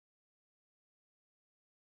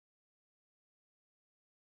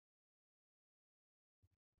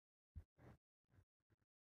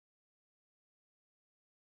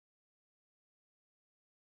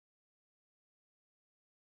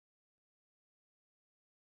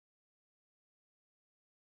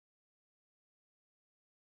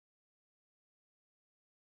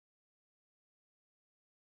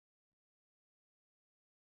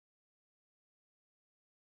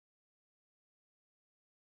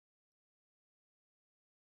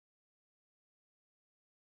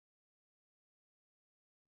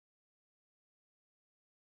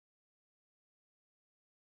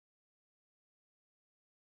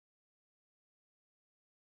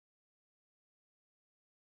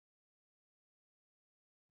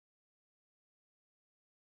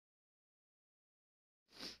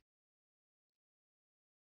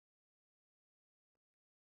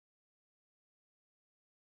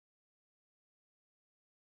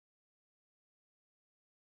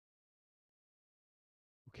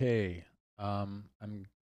Okay. I'm.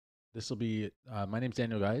 This will be. My name's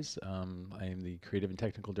Daniel Gies. I am the creative and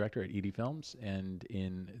technical director at e.d.Films, and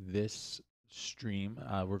in this stream,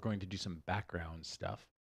 we're going to do some background stuff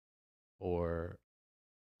for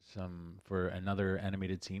for another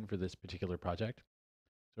animated scene for this particular project.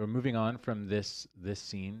 So we're moving on from this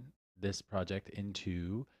scene, this project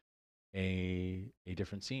into a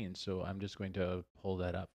different scene. So I'm just going to pull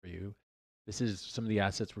that up for you. This is some of the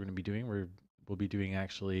assets we're going to be doing. We'll be doing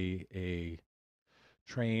actually a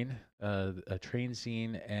train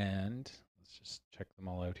scene, and let's just check them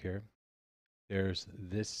all out here. There's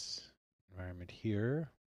this environment here.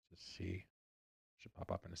 Let's see. Should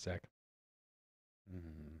pop up in a sec.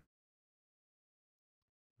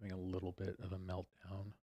 Having a little bit of a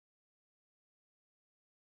meltdown.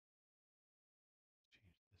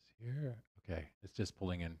 Change this here. Okay, it's just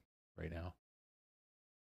pulling in right now.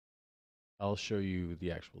 I'll show you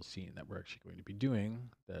the actual scene that we're actually going to be doing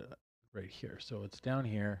that right here. So it's down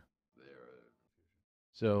here.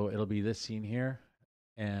 So it'll be this scene here,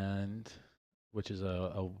 and which is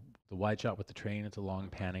the wide shot with the train. It's a long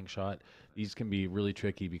panning shot. These can be really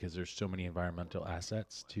tricky because there's so many environmental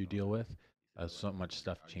assets to deal with. So much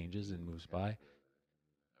stuff changes and moves by.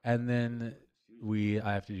 And then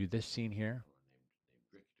I have to do this scene here.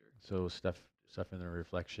 So stuff in the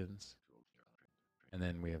reflections. And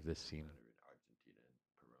then we have this scene.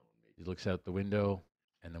 He looks out the window,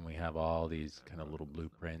 and then we have all these kind of little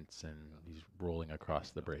blueprints, and he's rolling across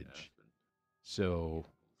the bridge. So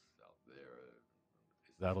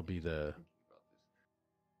that'll be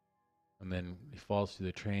and then he falls through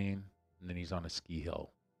the train, and then he's on a ski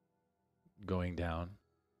hill going down.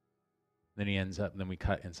 Then he ends up, and then we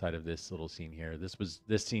cut inside of this little scene here.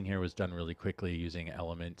 This scene here was done really quickly using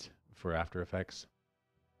Element for After Effects.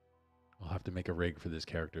 We'll have to make a rig for this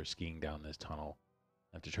character skiing down this tunnel.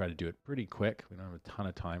 I have to try to do it pretty quick. We don't have a ton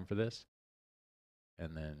of time for this.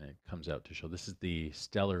 And then it comes out to show. This is the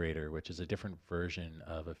Stellarator, which is a different version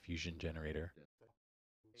of a fusion generator.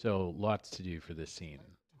 So lots to do for this scene.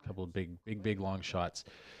 A couple of big long shots.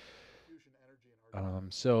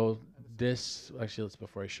 So this actually, let's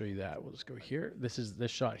before I show you that, we'll just go here. This is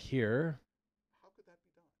this shot here.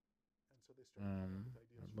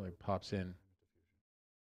 Like pops in.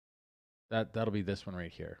 That'll be this one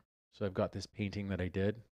right here. So I've got this painting that I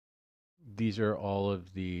did. These are all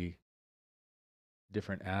of the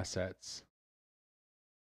different assets.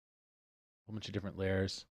 A whole bunch of different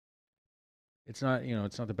layers. It's not,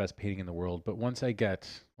 it's not the best painting in the world, but once I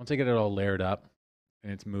get it all layered up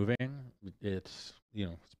and it's moving, it's,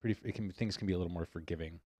 it's pretty things can be a little more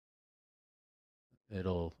forgiving. It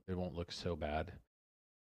won't look so bad.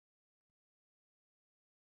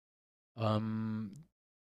 Um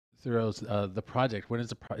Thoreau's the project, when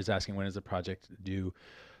is is asking when is the project due?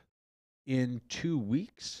 In 2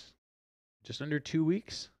 weeks, just under 2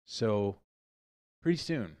 weeks. So pretty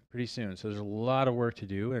soon, pretty soon. So there's a lot of work to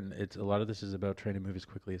do, and it's a lot of this is about trying to move as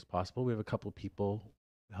quickly as possible. We have a couple people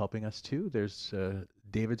helping us too. There's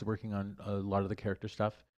David's working on a lot of the character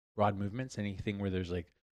stuff, broad movements, anything where there's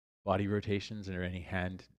like body rotations or any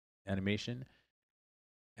hand animation,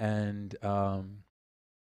 and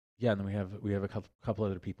yeah, and then we have a couple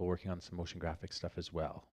other people working on some motion graphic stuff as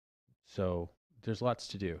well. So there's lots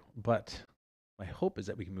to do, but my hope is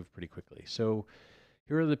that we can move pretty quickly. So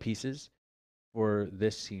here are the pieces for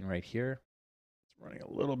this scene right here. It's running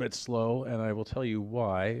a little bit slow, and I will tell you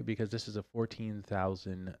why, because this is a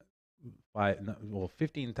 15,000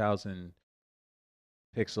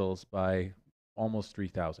 pixels by almost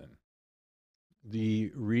 3,000.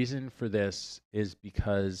 The reason for this is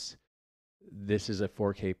because this is a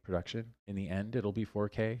 4K production. In the end, it'll be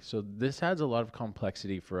 4K. So this adds a lot of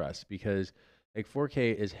complexity for us because like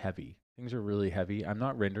 4K is heavy. Things are really heavy. I'm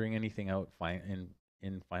not rendering anything out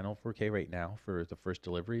in final 4K right now for the first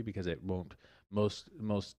delivery because it won't. Most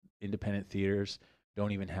independent theaters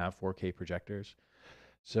don't even have 4K projectors.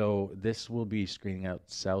 So this will be screening out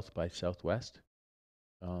South by Southwest.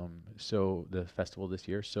 So the festival this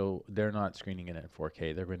year. So they're not screening it at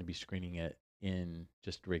 4K. They're going to be screening it in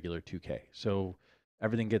just regular 2K. So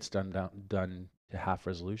everything gets done to half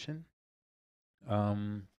resolution.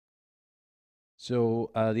 Um, the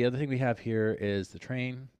other thing we have here is the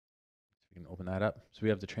train. So we can open that up. So we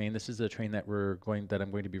have the train. This is the train that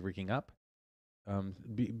I'm going to be rigging up.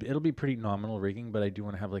 It'll be pretty nominal rigging, but I do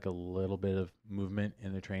want to have like a little bit of movement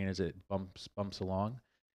in the train as it bumps along.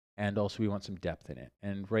 And also we want some depth in it.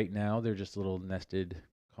 And right now they're just little nested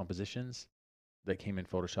compositions that came in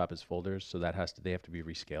Photoshop as folders, so they have to be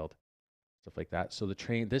rescaled, stuff like that. So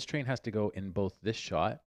this train has to go in both this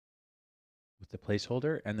shot with the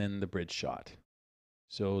placeholder and then the bridge shot.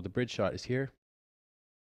 So the bridge shot is here.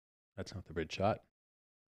 That's not the bridge shot.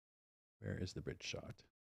 Where is the bridge shot?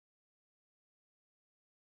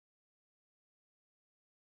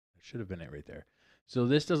 It should have been it right there. So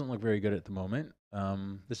this doesn't look very good at the moment.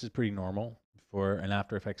 This is pretty normal for an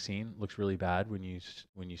After Effects scene. Looks really bad when you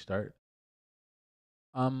start.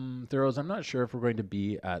 Thurrows, I'm not sure if we're going to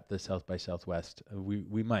be at the South by Southwest.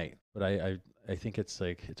 We might, but I think it's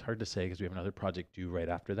like it's hard to say because we have another project due right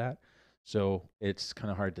after that. So it's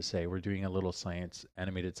kind of hard to say. We're doing a little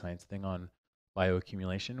animated science thing on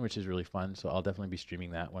bioaccumulation, which is really fun. So I'll definitely be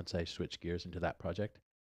streaming that once I switch gears into that project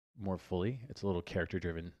more fully. It's a little character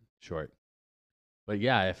driven short. But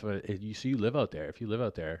yeah, if you you live out there, if you live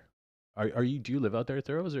out there, are you do you live out there,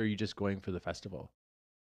 Thurrows, or are you just going for the festival?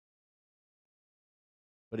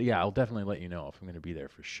 But yeah, I'll definitely let you know if I'm going to be there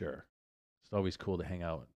for sure. It's always cool to hang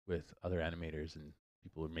out with other animators and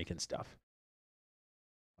people who are making stuff.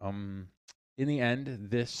 Um, in the end,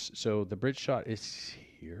 so the bridge shot is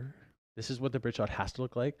here. This is what the bridge shot has to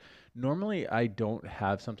look like. Normally, I don't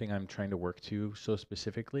have something I'm trying to work to so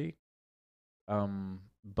specifically.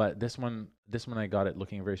 But this one I got it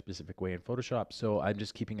looking a very specific way in Photoshop. So I'm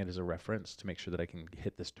just keeping it as a reference to make sure that I can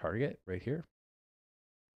hit this target right here.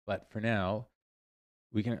 But for now,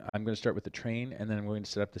 I'm going to start with the train, and then I'm going to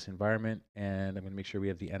set up this environment, and I'm going to make sure we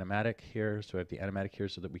have the animatic here. So I have the animatic here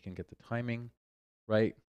so that we can get the timing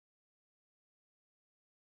right.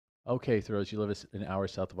 Okay, Throws, you live an hour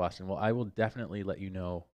south of Austin. Well, I will definitely let you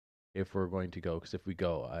know if we're going to go, because if we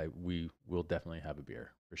go, we will definitely have a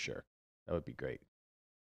beer for sure. That would be great.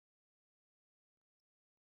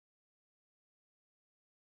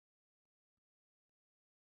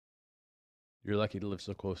 You're lucky to live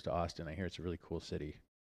so close to Austin. I hear it's a really cool city.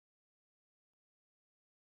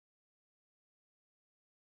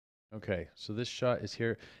 Okay, so this shot is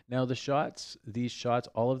here. Now these shots,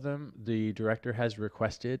 all of them, the director has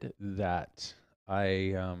requested that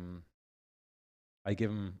I give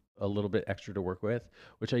him a little bit extra to work with,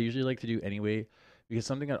 which I usually like to do anyway, because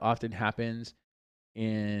something that often happens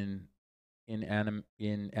in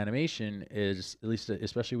in animation is, at least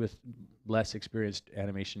especially with less experienced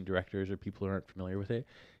animation directors or people who aren't familiar with it,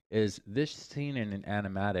 is this scene in an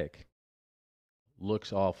animatic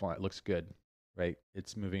looks all fine, looks good, right?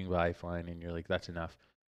 It's moving by fine, and you're like, that's enough.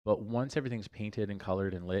 But once everything's painted and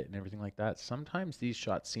colored and lit and everything like that, sometimes these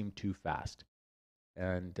shots seem too fast,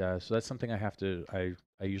 and so that's something I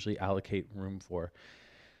usually allocate room for.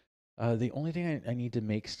 The only thing I need to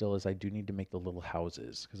make still is I do need to make the little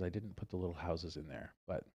houses because I didn't put the little houses in there,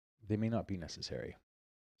 but they may not be necessary.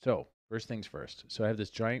 So first things first. So I have this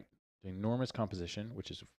giant, enormous composition, which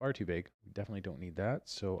is far too big. We definitely don't need that.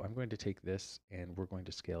 So I'm going to take this and we're going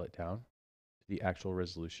to scale it down to the actual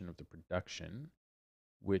resolution of the production,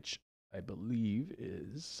 which I believe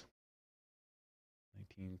is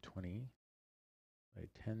 1920 by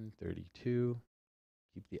 1032.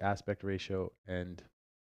 Keep the aspect ratio and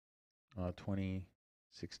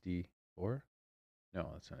 2064. No,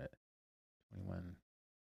 that's not it. 21,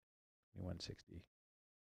 2160.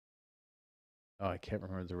 Oh, I can't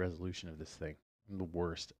remember the resolution of this thing. I'm the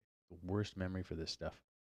worst. The worst memory for this stuff.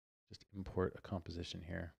 Just import a composition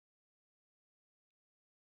here.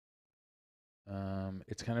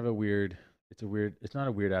 It's kind of a weird. It's not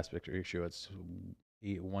a weird aspect ratio. It's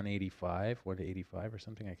 185, 1 to 85 or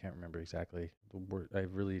something. I can't remember exactly. I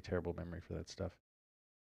have really terrible memory for that stuff.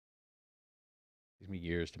 It takes me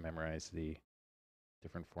years to memorize the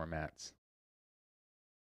different formats.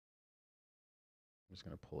 I'm just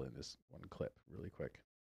going to pull in this one clip really quick.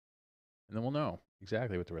 And then we'll know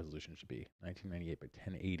exactly what the resolution should be. 1998 by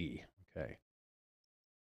 1080. Okay.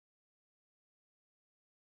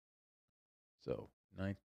 So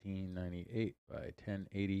 1998 by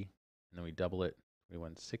 1080. And then we double it,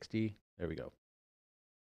 2160. There we go.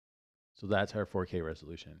 So that's our 4K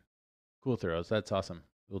resolution. Cool, Throws. That's awesome.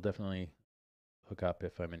 We'll definitely hook up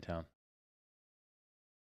if I'm in town.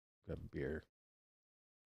 Grab a beer.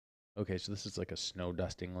 Okay, so this is like a snow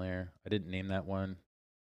dusting layer. I didn't name that one.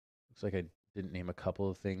 Looks like I didn't name a couple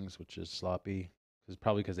of things, which is sloppy.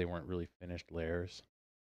 Probably because they weren't really finished layers.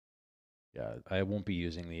 Yeah, I won't be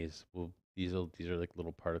using these. These are like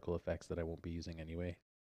little particle effects that I won't be using anyway.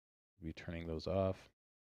 We'll be turning those off.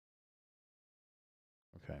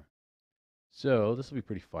 Okay. So this will be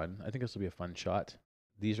pretty fun. I think this will be a fun shot.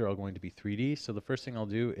 These are all going to be 3D. So the first thing I'll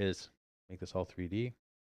do is make this all 3D.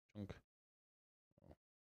 Chunk.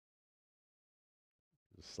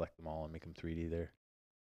 Just select them all and make them 3D there.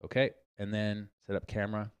 Okay. And then set up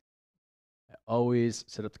camera. I always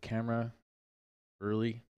set up the camera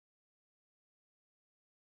early.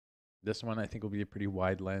 This one I think will be a pretty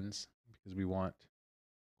wide lens because we want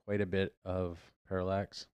quite a bit of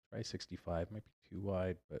parallax. Try 65, might be too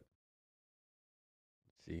wide, but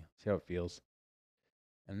See how it feels.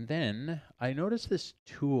 And then I noticed this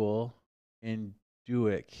tool in Do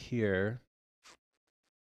It here.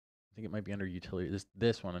 I think it might be under utility.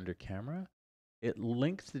 This one under camera. It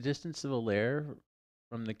links the distance of a layer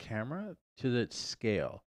from the camera to the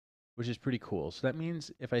scale, which is pretty cool. So that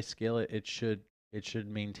means if I scale it, it should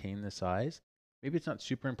maintain the size. Maybe it's not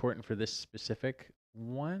super important for this specific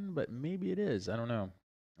one, but maybe it is. I don't know.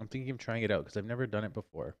 I'm thinking of trying it out because I've never done it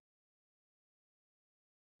before.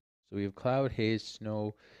 So we have cloud, haze,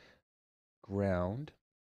 snow, ground.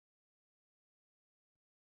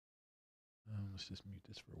 Let's just mute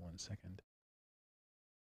this for 1 second.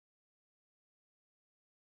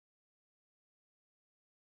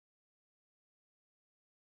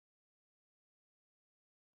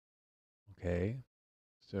 Okay.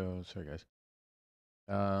 So sorry guys.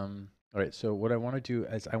 All right. So what I want to do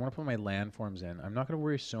is I want to put my landforms in. I'm not going to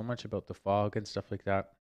worry so much about the fog and stuff like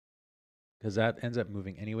that because that ends up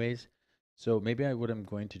moving anyways. So maybe what I'm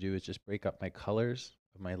going to do is just break up my colors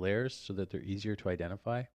of my layers so that they're easier to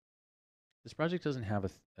identify. This project doesn't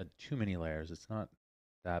have too many layers. It's not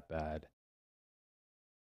that bad.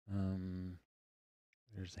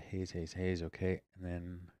 There's the haze, haze, haze. Okay, and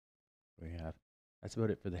then we have that's about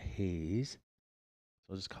it for the haze.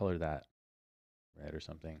 So I'll just color that red or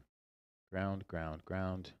something. Ground, ground,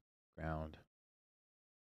 ground, ground,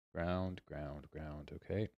 ground, ground, ground.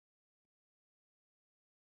 Okay,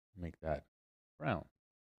 make that brown.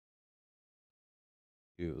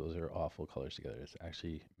 Ew, those are awful colors together. It's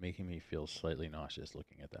actually making me feel slightly nauseous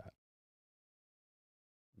looking at that.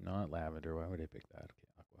 Not lavender. Why would I pick that?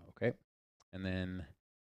 Okay, aqua. Okay. And then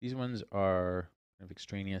these ones are kind of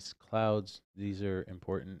extraneous clouds. These are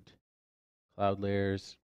important cloud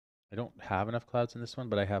layers. I don't have enough clouds in this one,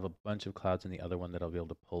 but I have a bunch of clouds in the other one that I'll be able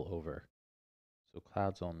to pull over. So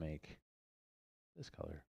clouds I'll make this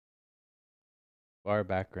color. Bar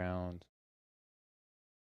background,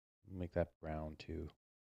 make that brown too.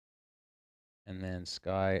 And then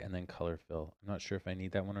sky and then color fill. I'm not sure if I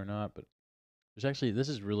need that one or not, but this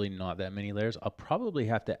is really not that many layers. I'll probably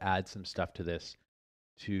have to add some stuff to this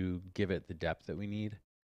to give it the depth that we need,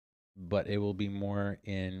 but it will be more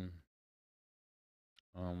in,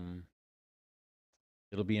 um,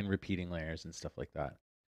 it'll be in repeating layers and stuff like that.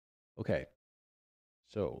 Okay,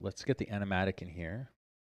 so let's get the animatic in here.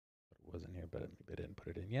 It wasn't here, but maybe I didn't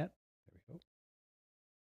put it in yet. There we go.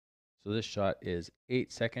 So this shot is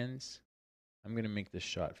 8 seconds. I'm going to make this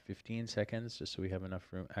shot 15 seconds just so we have enough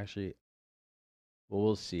room. Actually, well,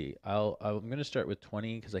 we'll see. I'm going to start with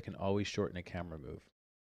 20 because I can always shorten a camera move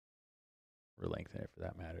or lengthen it for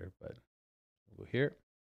that matter. But we'll go here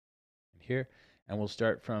and here, and we'll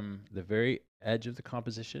start from the very edge of the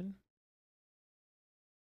composition.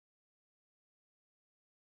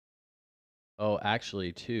 Oh,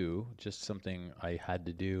 actually, too, just something I had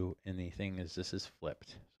to do in the thing is this is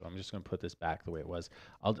flipped. So I'm just going to put this back the way it was.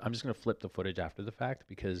 I'm just going to flip the footage after the fact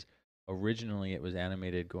because originally it was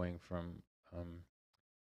animated um,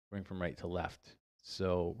 going from right to left.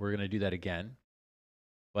 So we're going to do that again,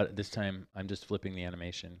 but this time I'm just flipping the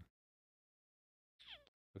animation.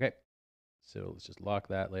 Okay, so let's just lock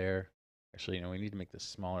that layer. Actually, we need to make this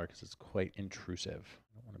smaller because it's quite intrusive.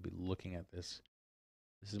 I don't want to be looking at this.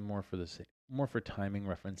 This is more for timing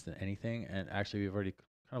reference than anything. And actually, we've already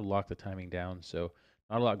kind of locked the timing down, so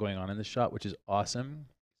not a lot going on in this shot, which is awesome.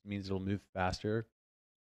 It means it'll move faster.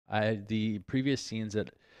 The previous scenes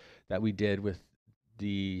that we did with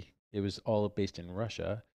it was all based in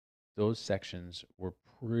Russia. Those sections were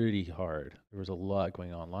pretty hard. There was a lot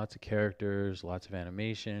going on, lots of characters, lots of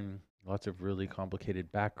animation, lots of really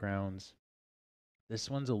complicated backgrounds. This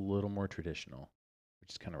one's a little more traditional,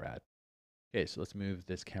 which is kind of rad. Okay, so let's move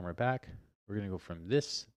this camera back. We're going to go from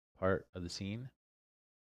this part of the scene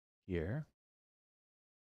here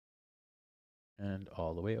and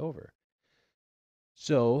all the way over.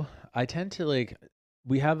 So I tend to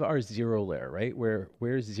we have our zero layer, right?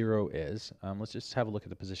 Where zero is. Let's just have a look at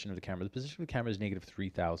the position of the camera. The position of the camera is negative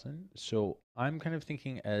 3,000. So I'm kind of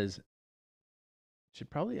thinking should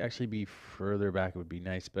probably actually be further back. It would be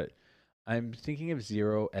nice, but I'm thinking of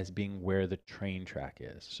zero as being where the train track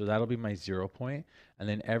is. So that'll be my 0 point. And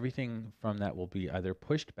then everything from that will be either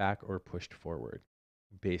pushed back or pushed forward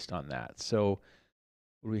based on that. So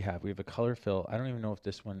what do we have? We have a color fill. I don't even know if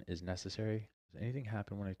this one is necessary. Does anything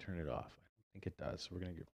happen when I turn it off? I think it does. So we're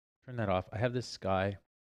going to turn that off. I have this sky.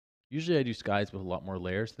 Usually I do skies with a lot more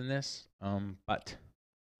layers than this, but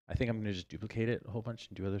I think I'm going to just duplicate it a whole bunch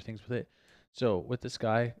and do other things with it. So with this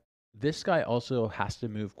sky also has to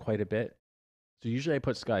move quite a bit. So usually I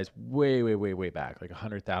put skies way, way, way, way back, like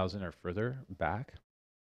 100,000 or further back.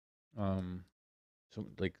 So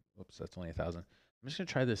like, oops, that's only 1,000. I'm just gonna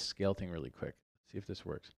try this scale thing really quick. See if this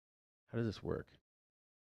works. How does this work?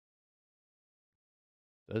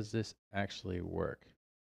 Does this actually work?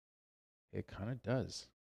 It kind of does.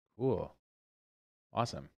 Cool.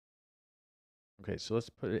 Awesome. Okay, so let's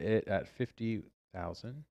put it at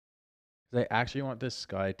 50,000. Because I actually want this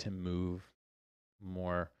sky to move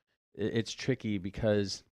more. It's tricky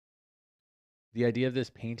because the idea of this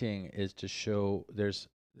painting is to show there's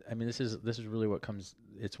I mean this is really what comes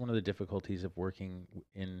it's one of the difficulties of working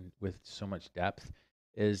in with so much depth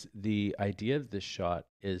is the idea of this shot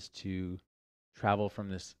is to travel from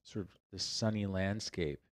this sort of this sunny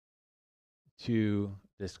landscape to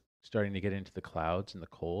this starting to get into the clouds and the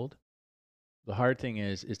cold. The hard thing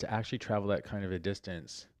is to actually travel that kind of a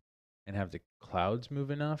distance and have the clouds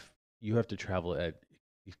move enough. You have to travel at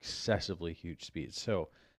excessively huge speeds. So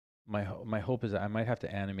my hope is that I might have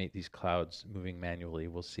to animate these clouds moving manually.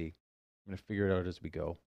 We'll see. I'm gonna figure it out as we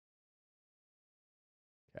go.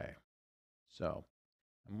 Okay. So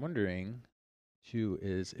I'm wondering too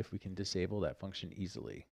is if we can disable that function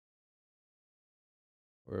easily,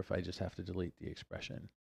 or if I just have to delete the expression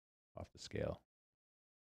off the scale.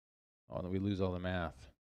 Oh, then we lose all the math.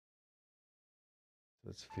 So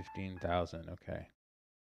that's 15,000. Okay.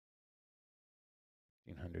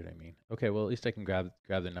 1,500. I mean. Okay. Well, at least I can grab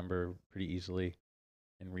the number pretty easily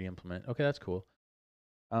and re-implement. Okay, that's cool.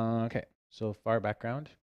 Okay. So far background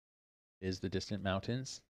is the distant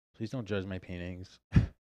mountains. Please don't judge my paintings.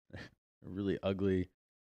 They're really ugly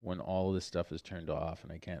when all this stuff is turned off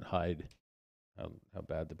and I can't hide how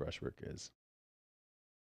bad the brushwork is.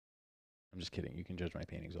 I'm just kidding. You can judge my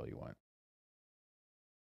paintings all you want.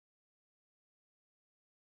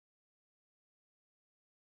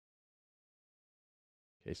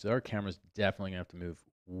 Okay, so our camera's definitely gonna have to move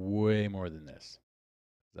way more than this.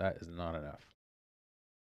 That is not enough.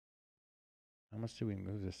 How much do we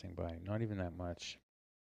move this thing by? Not even that much.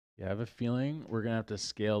 Yeah, I have a feeling we're gonna have to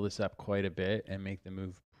scale this up quite a bit and make the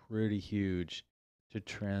move pretty huge to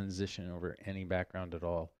transition over any background at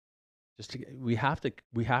all. Just to get, we have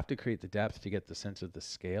to create the depth to get the sense of the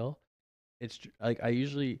scale. It's like I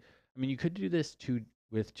mean, you could do this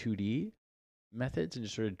with 2D methods and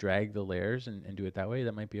just sort of drag the layers and do it that way.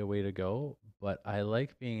 That might be a way to go. But I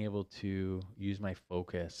like being able to use my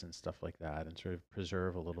focus and stuff like that and sort of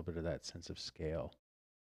preserve a little bit of that sense of scale.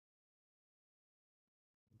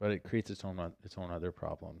 But it creates its own other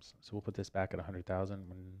problems. So we'll put this back at 100,000.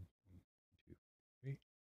 1, 2, 3,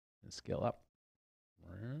 and scale up.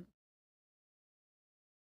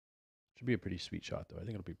 Should be a pretty sweet shot though. I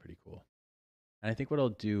think it'll be pretty cool. And I think what I'll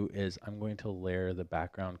do is I'm going to layer the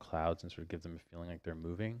background clouds and sort of give them a feeling like they're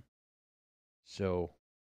moving. So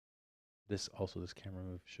this camera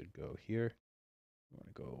move should go here. I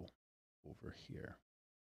want to go over here.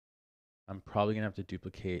 I'm probably gonna have to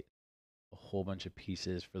duplicate a whole bunch of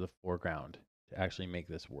pieces for the foreground to actually make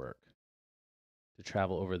this work. To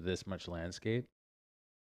travel over this much landscape,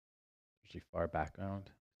 especially far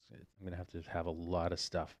background, I'm gonna have to have a lot of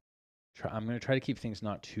stuff. I'm gonna try to keep things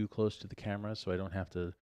not too close to the camera, so I don't have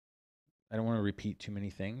to. I don't want to repeat too many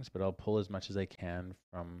things, but I'll pull as much as I can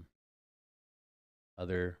from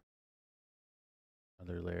other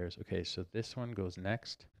layers. Okay, so this one goes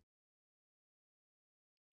next.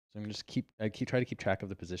 So I'm just try to keep track of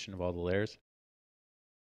the position of all the layers.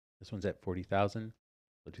 This one's at 40,000.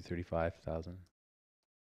 Go to 35,000.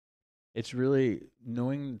 It's really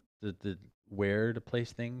knowing the where to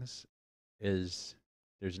place things is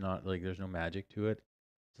there's no magic to it.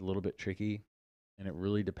 It's a little bit tricky, and it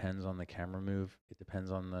really depends on the camera move. It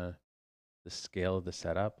depends on the scale of the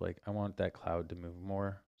setup. Like I want that cloud to move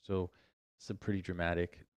more, so it's a pretty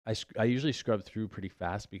dramatic. I usually scrub through pretty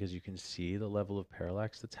fast because you can see the level of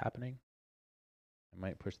parallax that's happening. I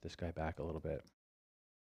might push this guy back a little bit.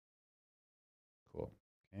 Cool.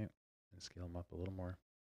 Okay, and scale him up a little more.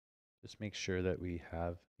 Just make sure that we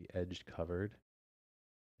have the edge covered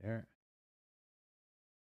there.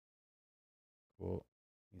 Cool.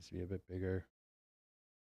 Needs to be a bit bigger.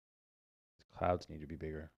 The clouds need to be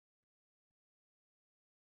bigger.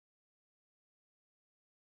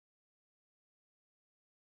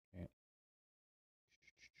 Okay.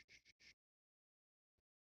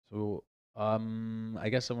 So, I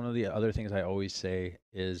guess one of the other things I always say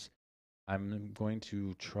is I'm going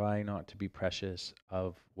to try not to be precious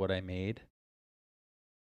of what I made.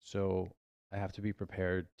 So I have to be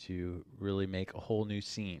prepared to really make a whole new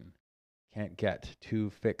scene. Can't get too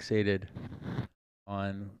fixated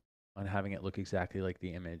on having it look exactly like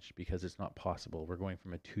the image because it's not possible. We're going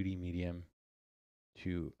from a 2D medium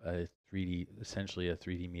to a 3D, essentially a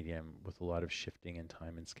 3D medium with a lot of shifting in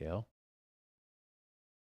time and scale.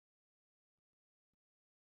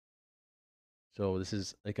 So this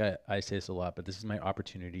is like I say this a lot, but this is my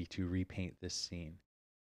opportunity to repaint this scene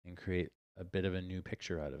and create a bit of a new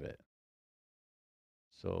picture out of it.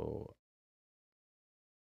 So,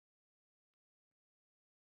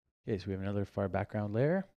 okay, so we have another far background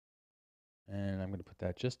layer, and I'm going to put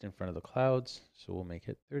that just in front of the clouds. So we'll make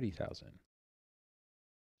it 30,000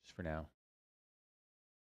 just for now.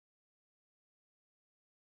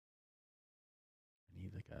 I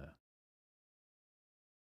need like a,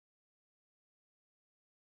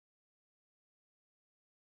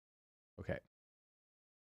 okay,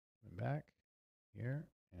 back here,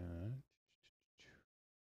 and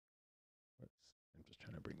I'm just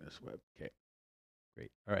trying to bring this web. Okay,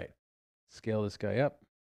 great. All right, scale this guy up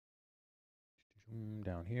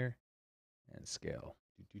down here and scale.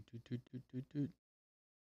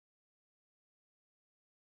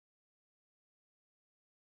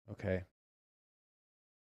 Okay,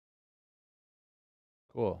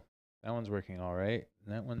 cool. That one's working all right.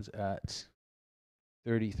 And that one's at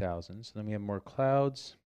 30,000. So then we have more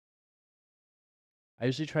clouds. I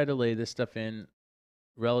usually try to lay this stuff in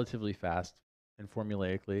relatively fast and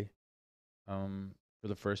formulaically for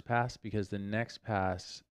the first pass, because the next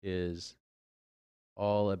pass is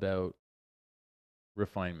all about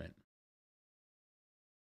refinement.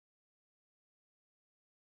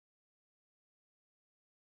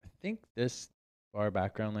 I think this far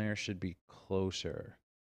background layer should be closer.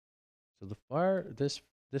 So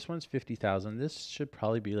this one's 50,000. This should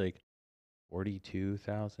probably be like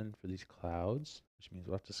 42,000 for these clouds, which means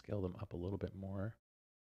we'll have to scale them up a little bit more.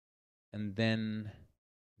 And then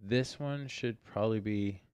this one should probably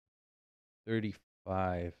be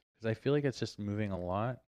 35, because I feel like it's just moving a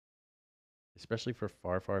lot, especially for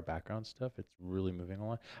far background stuff. It's really moving a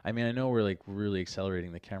lot. I mean, I know we're like really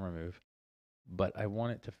accelerating the camera move, but I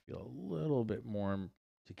want it to feel a little bit more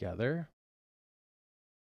together.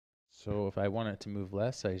 So if I want it to move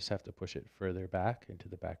less, I just have to push it further back into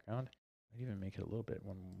the background. I'd even make it a little bit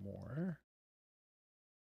one more.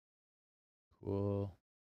 Cool.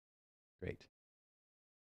 Great.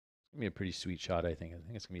 It's gonna be a pretty sweet shot, I think. I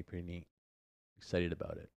think it's gonna be pretty neat. Excited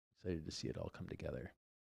about it. Excited to see it all come together.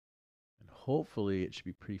 And hopefully it should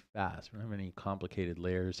be pretty fast. We don't have any complicated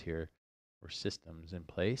layers here or systems in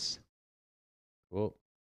place. Cool.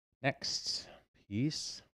 Next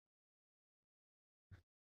piece.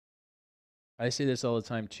 I say this all the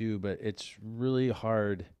time too, but it's really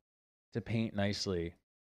hard to paint nicely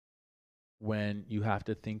when you have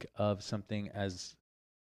to think of something as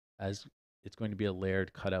it's going to be a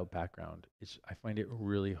layered cutout background. I find it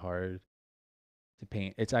really hard to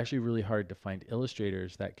paint. It's actually really hard to find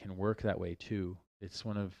illustrators that can work that way too. It's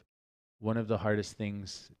one of the hardest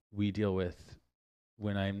things we deal with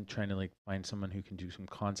when I'm trying to like find someone who can do some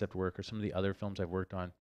concept work, or some of the other films I've worked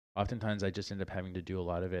on. Oftentimes I just end up having to do a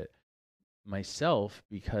lot of it myself,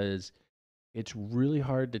 because it's really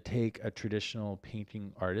hard to take a traditional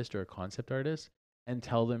painting artist or a concept artist and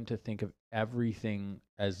tell them to think of everything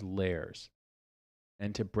as layers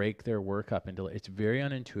and to break their work up into, it's very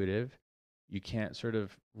unintuitive. You can't sort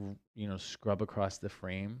of, scrub across the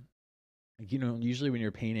frame. Usually when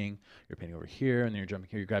you're painting over here and then you're jumping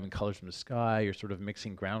here, you're grabbing colors from the sky, you're sort of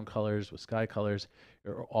mixing ground colors with sky colors,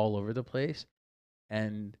 you're all over the place.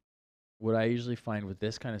 And what I usually find with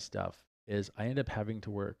this kind of stuff is I end up having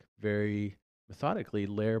to work very methodically,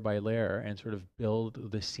 layer by layer, and sort of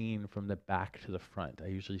build the scene from the back to the front. I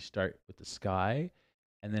usually start with the sky,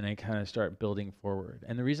 and then I kind of start building forward.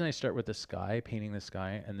 And the reason I start with the sky, painting the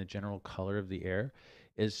sky and the general color of the air,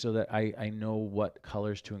 is so that I know what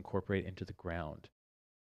colors to incorporate into the ground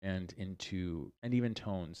and even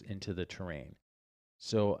tones into the terrain.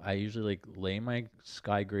 So I usually like lay my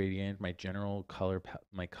sky gradient, my general color,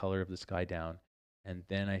 my color of the sky down, and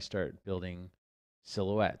then I start building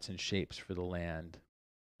silhouettes and shapes for the land,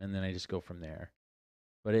 and then I just go from there.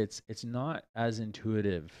 But it's not as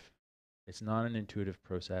intuitive. It's not an intuitive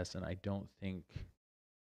process, and I don't think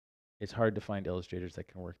it's hard to find illustrators that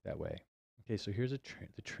can work that way. Okay, so here's the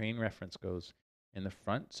train reference goes in the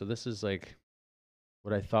front. So this is like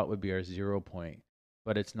what I thought would be our 0 point,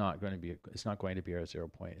 but it's not going to be our 0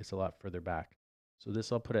 point. It's a lot further back. So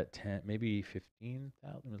this I'll put at 10, maybe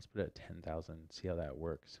 15,000. Let's put it at 10,000. See how that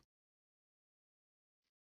works.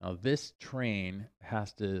 Now this train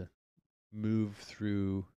has to move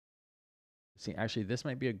through. See, actually, this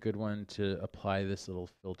might be a good one to apply this little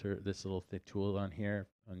filter, this little thick tool on here,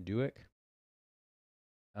 undo it.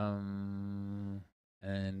 And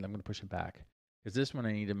I'm going to push it back, because this one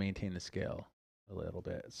I need to maintain the scale a little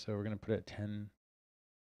bit. So we're going to put it at 10.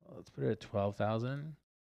 Well, let's put it at 12,000,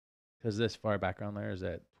 because this far background layer is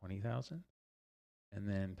at 20,000. And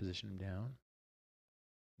then position them down.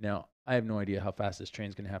 Now, I have no idea how fast this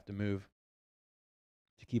train's going to have to move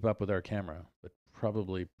to keep up with our camera, but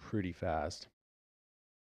probably pretty fast.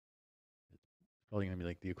 It's probably going to be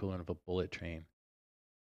like the equivalent of a bullet train.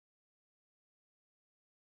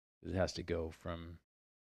 It has to go from,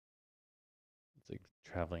 it's like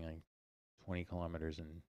traveling like 20 kilometers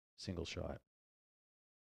in single shot.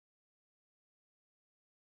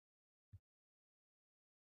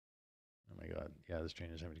 Oh my God. Yeah, this train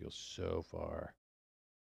is having to go so far.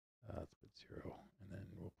 Let's put 0, and then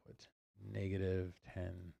we'll put negative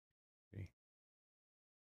 10, 3,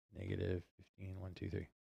 negative 15, 1, 2, 3,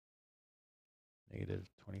 negative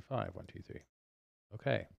 25, 1, 2, 3.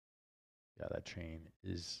 Okay. Yeah, that train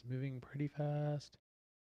is moving pretty fast.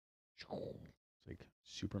 It's like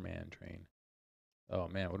Superman train. Oh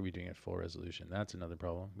man, what are we doing at full resolution? That's another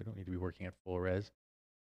problem. We don't need to be working at full res.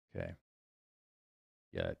 Okay.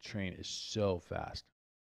 Yeah, that train is so fast.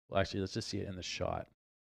 Well, actually, let's just see it in the shot.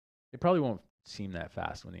 It probably won't seem that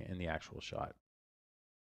fast when in the actual shot.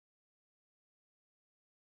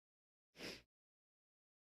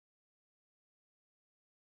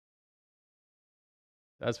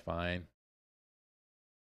 That's fine.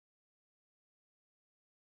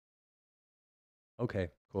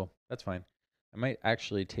 Okay, cool. That's fine. I might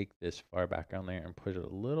actually take this far back on there and put it a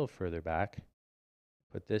little further back.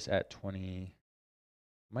 Put this at 20.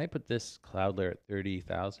 Might put this cloud layer at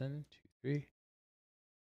 30,000, 2, 3.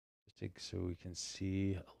 Just so we can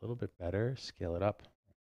see a little bit better. Scale it up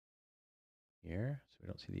here so we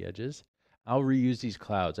don't see the edges. I'll reuse these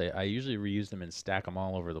clouds. I usually reuse them and stack them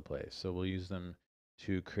all over the place. So we'll use them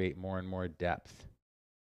to create more and more depth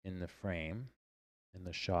in the frame, in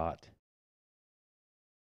the shot.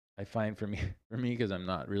 I find for me, because I'm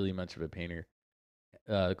not really much of a painter,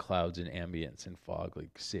 clouds and ambience and fog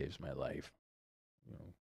like saves my life. You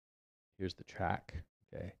know, here's the track.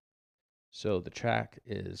 Okay, so the track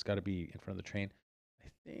is got to be in front of the train. I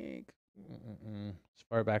think as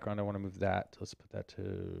far background, I want to move that. Let's put that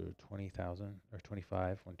to 20,000 or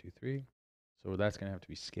 25. 1, 2, 3. So that's gonna have to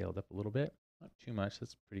be scaled up a little bit. Not too much.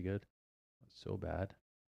 That's pretty good. Not so bad.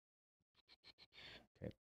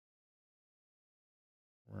 Okay.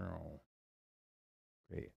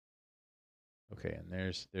 Great. Okay, and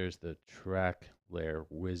there's the track layer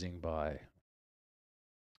whizzing by.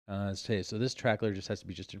 So this track layer just has to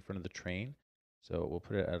be just in front of the train. So we'll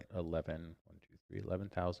put it at 11, 1, 2, 3,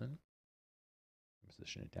 11,000.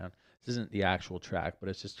 Position it down. This isn't the actual track, but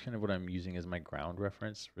it's just kind of what I'm using as my ground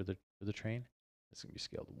reference for the train. It's gonna be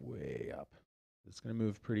scaled way up. It's gonna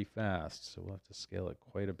move pretty fast, so we'll have to scale it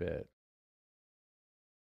quite a bit.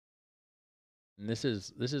 And this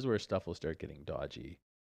is where stuff will start getting dodgy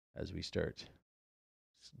as we start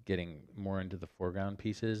getting more into the foreground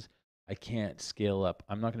pieces. I can't scale up.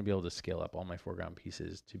 I'm not going to be able to scale up all my foreground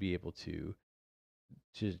pieces to be able to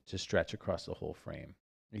stretch across the whole frame.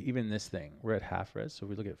 Even this thing, we're at half res, so if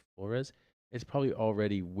we look at full res, it's probably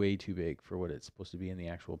already way too big for what it's supposed to be in the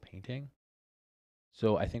actual painting.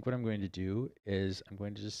 So I think what I'm going to do is I'm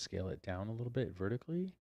going to just scale it down a little bit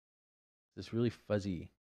vertically. It's really fuzzy.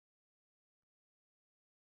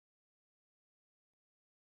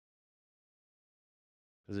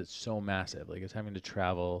 Because it's so massive. Like it's having to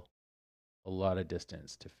travel a lot of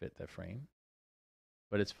distance to fit the frame.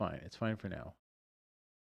 But it's fine. It's fine for now.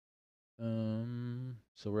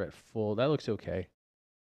 So we're at full. That looks okay.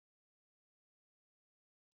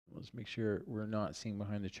 Let's make sure we're not seeing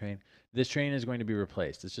behind the train. This train is going to be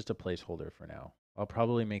replaced. It's just a placeholder for now. I'll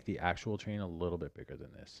probably make the actual train a little bit bigger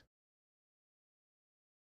than this.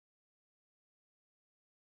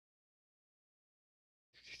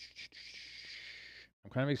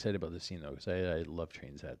 I'm kind of excited about this scene though, because I love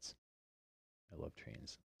train sets. I love train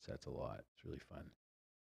sets a lot. It's really fun.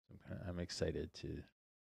 So I'm excited to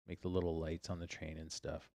make the little lights on the train and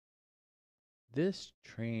stuff. This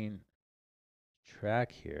train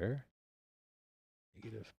track here,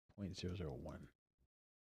 negative 0.001.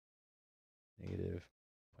 Negative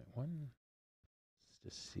 0.1.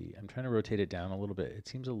 Let's just see. I'm trying to rotate it down a little bit. It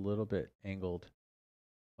seems a little bit angled.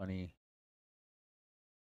 Funny.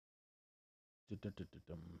 Let's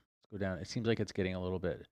go down. It seems like it's getting a little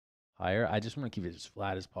bit higher. I just want to keep it as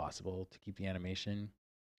flat as possible to keep the animation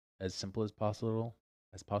as simple as possible.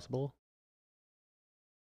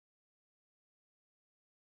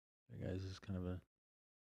 Hey guys, this is kind of a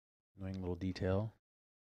annoying little detail.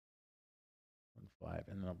 1.5,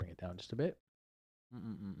 and then I'll bring it down just a bit.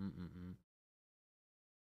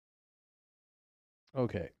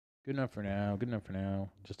 Okay, good enough for now. Good enough for now.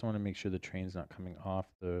 Just want to make sure the train's not coming off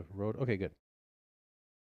the road. Okay, good.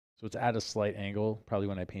 So it's at a slight angle. Probably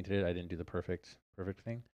when I painted it, I didn't do the perfect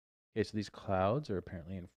thing. Okay, so these clouds are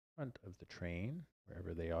apparently in front of the train.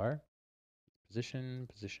 wherever they are. Position,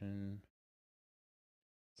 position.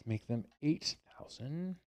 Let's make them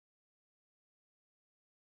 8,000.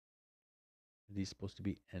 Are these supposed to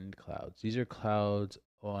be end clouds? These are clouds.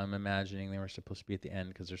 Oh, I'm imagining they were supposed to be at the end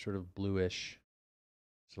because they're sort of bluish.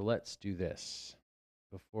 So let's do this.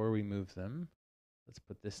 Before we move them, let's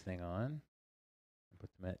put this thing on and put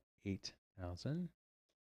them at 8,000.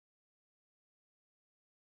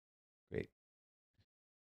 Great.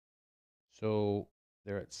 So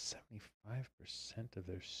they're at 75% of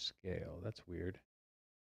their scale. That's weird.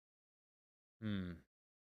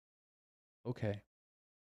 Okay.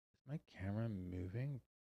 Is my camera moving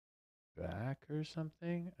back or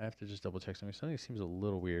something? I have to just double check something. Something seems a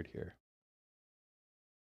little weird here.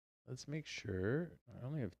 Let's make sure. I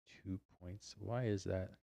only have 2 points. Why is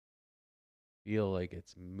that? Feel like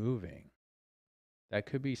it's moving. That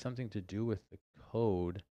could be something to do with the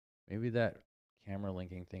code. Maybe that camera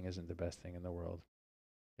linking thing isn't the best thing in the world.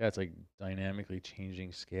 Yeah, it's like dynamically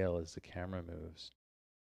changing scale as the camera moves.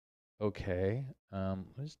 Okay.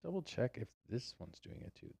 Let's double check if this one's doing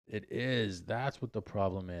it too. It is. That's what the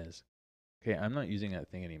problem is. Okay, I'm not using that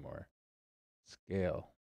thing anymore. Scale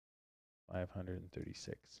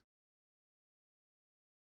 536.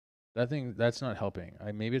 That thing, that's not helping.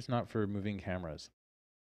 Maybe it's not for moving cameras.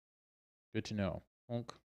 Good to know.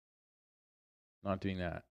 Honk. Not doing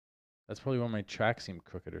that. That's probably why my track seemed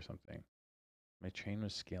crooked or something. My train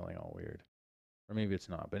was scaling all weird. Or maybe it's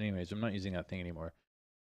not. But anyways, I'm not using that thing anymore.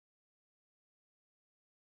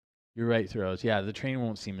 You're right, Throws. Yeah, the train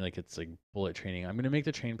won't seem like it's like bullet training. I'm going to make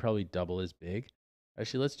the train probably double as big.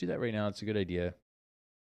 Actually, let's do that right now. It's a good idea.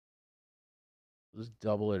 Let's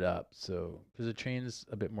double it up. So, because the train's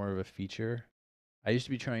a bit more of a feature. I used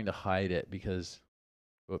to be trying to hide it because,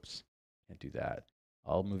 whoops, can't do that.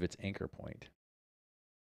 I'll move its anchor point.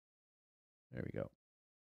 There we go.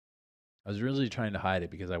 I was really trying to hide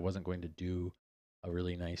it because I wasn't going to do a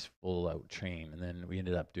really nice full out train. And then we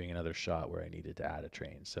ended up doing another shot where I needed to add a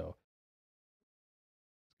train. So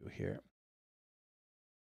let's go here.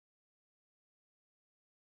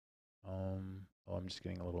 Oh, I'm just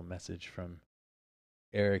getting a little message from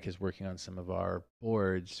Eric is working on some of our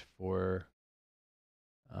boards for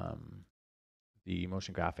the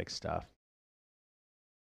motion graphics stuff.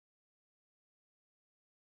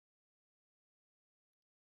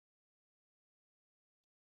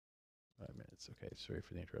 5 minutes. Okay, sorry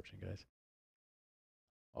for the interruption, guys.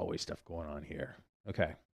 Always stuff going on here.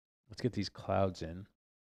 Okay, let's get these clouds in.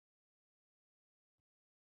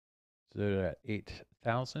 So they're at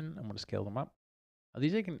 8,000. I'm going to scale them up. Now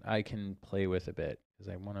these I can play with a bit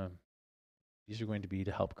because I want to. These are going to be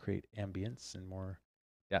to help create ambience and more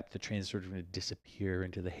depth. The train's sort of going to disappear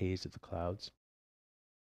into the haze of the clouds.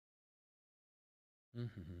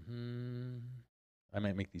 I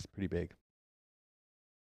might make these pretty big.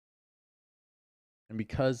 And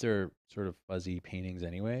because they're sort of fuzzy paintings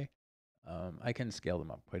anyway, I can scale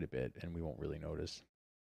them up quite a bit and we won't really notice.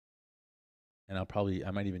 And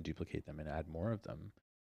I might even duplicate them and add more of them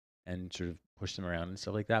and sort of push them around and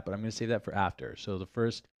stuff like that. But I'm going to save that for after. So the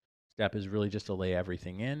first step is really just to lay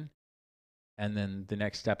everything in. And then the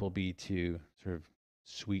next step will be to sort of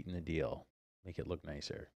sweeten the deal, make it look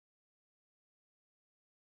nicer.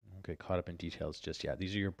 Don't get caught up in details just yet.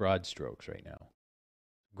 These are your broad strokes right now.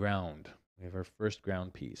 Ground. We have our first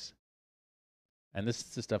ground piece. And this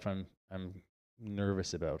is the stuff I'm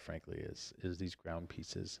nervous about, frankly, is these ground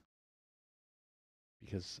pieces.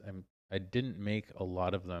 Because I didn't make a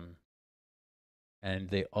lot of them. And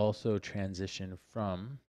they also transition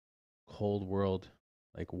from cold world,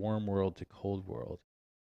 like warm world to cold world.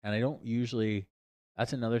 And I don't usually,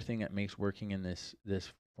 that's another thing that makes working in this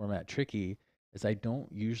format tricky, is I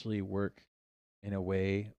don't usually work in a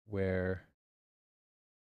way where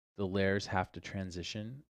the layers have to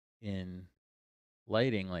transition in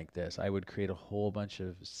lighting like this. I would create a whole bunch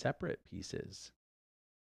of separate pieces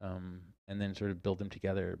and then sort of build them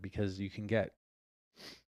together because you can get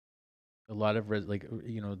a lot of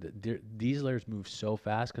these layers move so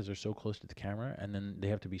fast because they're so close to the camera, and then they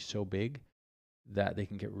have to be so big that they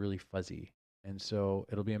can get really fuzzy. And so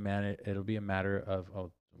it'll be a matter of,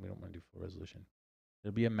 oh, we don't want to do full resolution.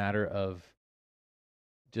 It'll be a matter of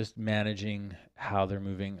just managing how they're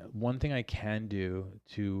moving. One thing I can do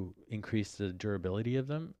to increase the durability of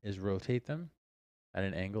them is rotate them at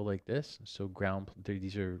an angle like this. So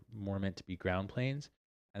these are more meant to be ground planes,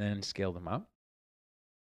 and then scale them up.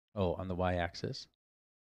 Oh, on the y-axis.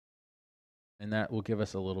 And that will give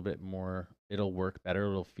us a little bit more, it'll work better.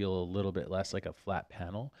 It'll feel a little bit less like a flat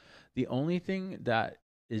panel. The only thing that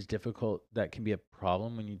is difficult, that can be a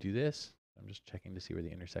problem when you do this, I'm just checking to see where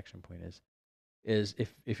the intersection point is. is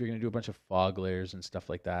if you're going to do a bunch of fog layers and stuff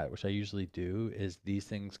like that, which I usually do, is these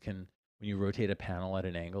things can, when you rotate a panel at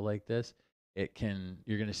an angle like this, it can,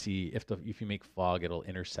 you're going to see if you make fog, it'll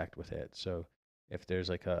intersect with it. So if there's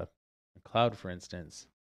like a cloud, for instance,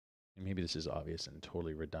 and maybe this is obvious and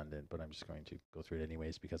totally redundant, but I'm just going to go through it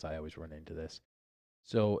anyways because I always run into this.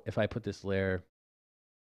 So if I put this layer,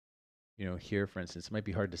 here, for instance, it might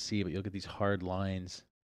be hard to see, but you'll get these hard lines.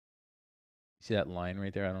 See that line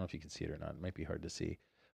right there? I don't know if you can see it or not. It might be hard to see.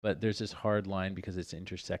 But there's this hard line because it's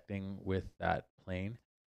intersecting with that plane.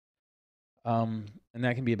 And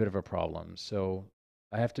that can be a bit of a problem. So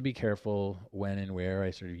I have to be careful when and where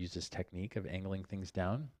I sort of use this technique of angling things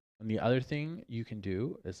down. And the other thing you can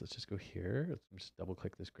do is, let's just go here. Let's just double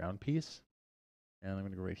click this ground piece. And I'm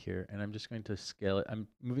going to go right here. And I'm just going to scale it. I'm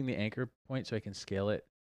moving the anchor point so I can scale it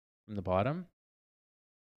from the bottom.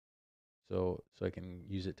 So I can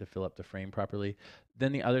use it to fill up the frame properly.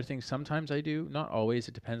 Then the other thing sometimes I do, not always,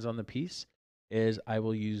 it depends on the piece, is I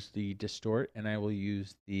will use the distort and I will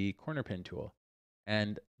use the corner pin tool.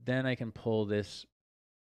 And then I can pull this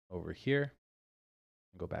over here,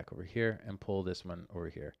 go back over here and pull this one over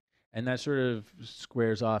here. And that sort of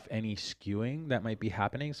squares off any skewing that might be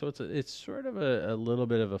happening. So it's sort of a little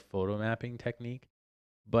bit of a photo mapping technique,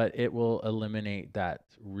 but it will eliminate that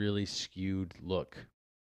really skewed look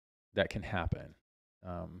that can happen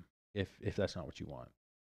if that's not what you want.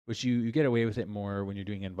 Which you get away with it more when you're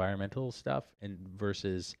doing environmental stuff and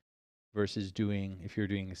versus doing, if you're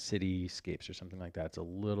doing cityscapes or something like that, it's a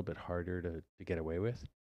little bit harder to get away with.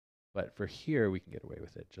 But for here, we can get away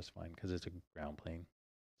with it just fine because it's a ground plane.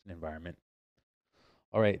 It's an environment.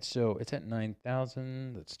 All right, so it's at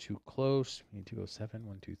 9,000. That's too close. We need to go 7,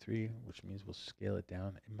 1, 2, 3, which means we'll scale it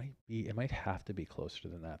down. It might have to be closer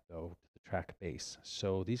than that though, to the track base.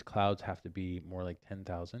 So these clouds have to be more like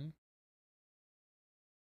 10,000.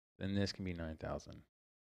 Then this can be 9,000.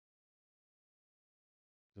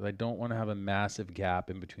 Because I don't want to have a massive gap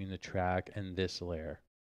in between the track and this layer.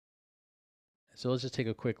 So let's just take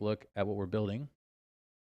a quick look at what we're building.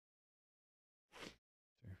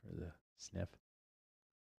 Sorry for the sniff.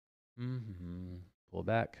 Pull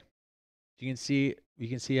back. You can see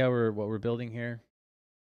how what we're building here.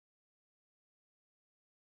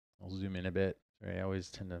 I'll zoom in a bit. Sorry, I always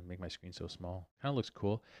tend to make my screen so small. Kind of looks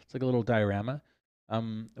cool. It's like a little diorama.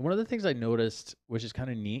 One of the things I noticed, which is kind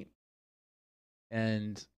of neat,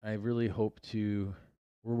 and I really hope to,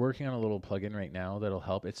 we're working on a little plugin right now that'll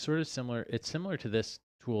help. It's sort of similar. It's similar to this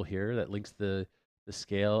tool here that links the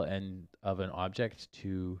scale and of an object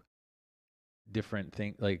to different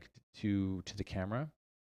thing, like to the camera.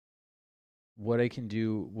 What I can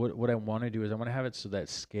do, what I want to do is I want to have it so that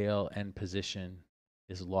scale and position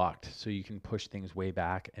is locked, so you can push things way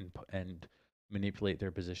back and manipulate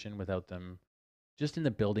their position without them just in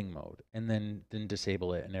the building mode, and then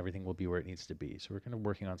disable it, and everything will be where it needs to be. So we're kind of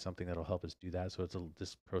working on something that'll help us do that. So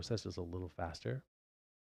this process is a little faster.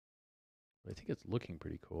 But I think it's looking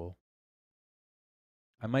pretty cool.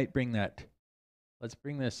 I might bring that. Let's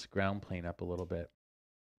bring this ground plane up a little bit.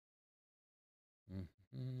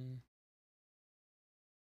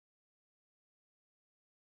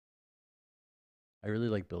 I really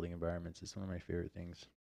like building environments. It's one of my favorite things.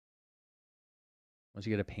 Once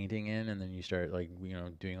you get a painting in and then you start like,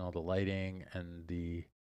 doing all the lighting and the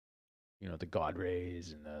God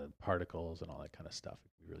rays and the particles and all that kind of stuff,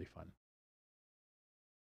 it'd be really fun.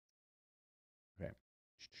 Okay.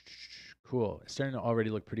 Cool. It's starting to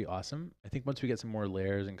already look pretty awesome. I think once we get some more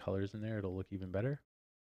layers and colors in there, it'll look even better.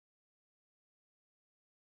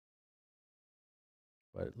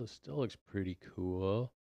 But it still looks pretty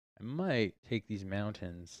cool. I might take these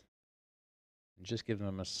mountains and just give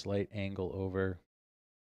them a slight angle over.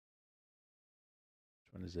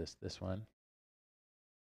 Which one is this? This one.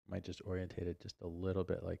 Might just orientate it just a little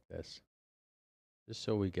bit like this. Just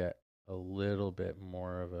so we get a little bit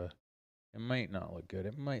more of a, it might not look good.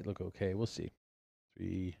 It might look okay. We'll see.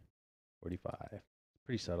 345.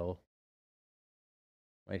 Pretty subtle.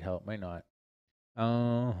 Might help, might not.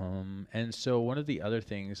 And so one of the other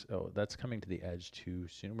things, oh, that's coming to the edge too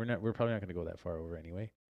soon. We're probably not going to go that far over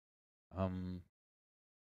anyway.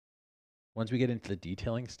 Once we get into the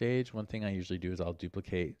detailing stage, one thing I usually do is I'll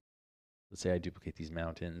duplicate, let's say I duplicate these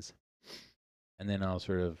mountains, and then I'll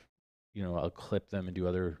sort of, I'll clip them and do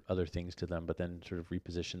other things to them, but then sort of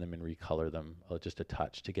reposition them and recolor them just a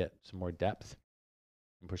touch to get some more depth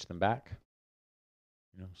and push them back.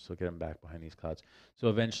 So get them back behind these clouds. So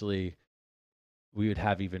eventually we would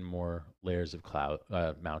have even more layers of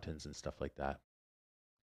mountains and stuff like that.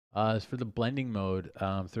 As for the blending mode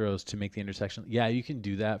throws to make the intersection, yeah, you can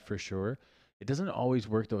do that for sure. It doesn't always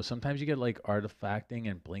work though. Sometimes you get like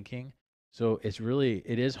artifacting and blinking. So it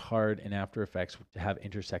is hard in After Effects to have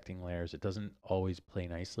intersecting layers. It doesn't always play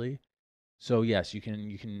nicely. So yes, you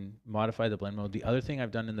can modify the blend mode. The other thing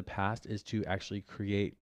I've done in the past is to actually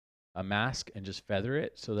create a mask and just feather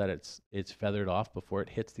it so that it's feathered off before it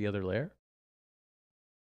hits the other layer.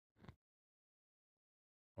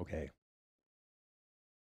 Okay.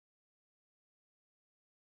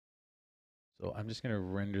 So I'm just going to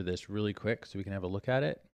render this really quick so we can have a look at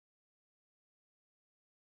it.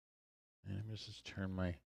 And I'm just turn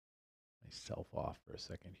myself off for a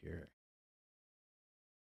second here.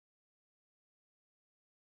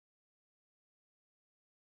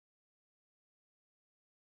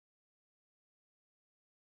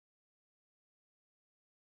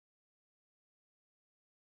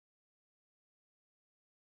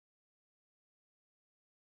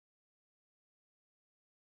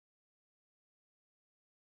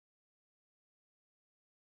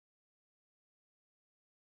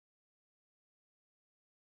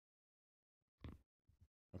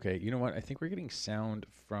 Okay, you know what? I think we're getting sound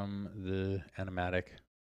from the animatic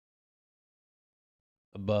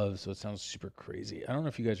above, so it sounds super crazy. I don't know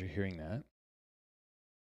if you guys are hearing that. I'm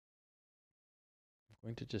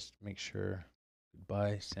going to just make sure.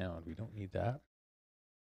 Goodbye sound. We don't need that.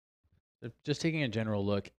 Just taking a general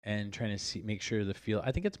look and trying to make sure the feel.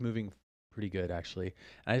 I think it's moving pretty good actually.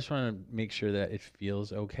 I just want to make sure that it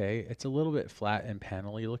feels okay. It's a little bit flat and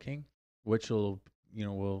panely looking, which we'll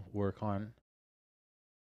work on.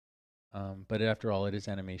 But after all, it is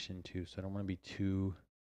animation too, so I don't want to be too.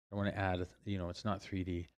 I want to add. It's not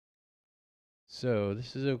 3D. So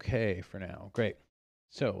this is okay for now. Great.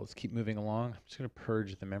 So let's keep moving along. I'm just gonna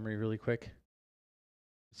purge the memory really quick.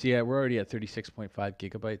 So yeah, we're already at 36.5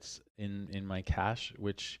 gigabytes in my cache,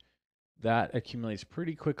 which that accumulates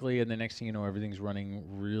pretty quickly, and the next thing you know, everything's running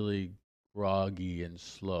really groggy and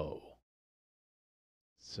slow.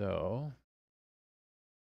 So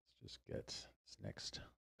let's just get this next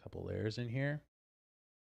couple layers in here.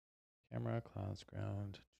 Camera, clouds,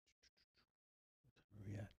 ground. Where are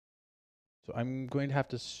we at? So I'm going to have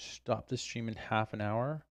to stop the stream in half an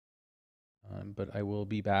hour, but I will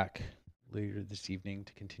be back later this evening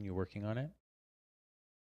to continue working on it.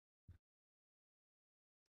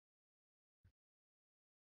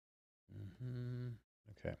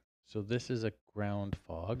 Okay, so this is a ground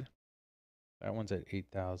fog. That one's at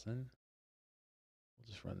 8,000. We'll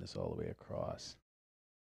just run this all the way across.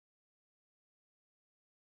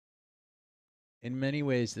 In many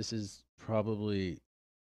ways, this is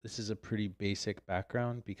a pretty basic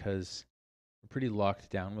background because we're pretty locked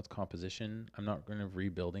down with composition. I'm not going to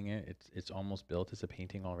rebuilding it. It's almost built as a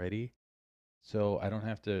painting already. So I don't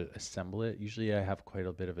have to assemble it. Usually I have quite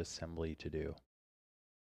a bit of assembly to do.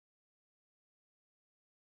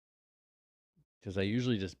 Because I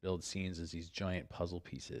usually just build scenes as these giant puzzle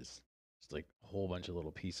pieces. Just like a whole bunch of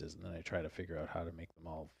little pieces, and then I try to figure out how to make them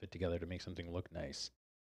all fit together to make something look nice.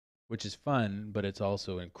 Which is fun, but it's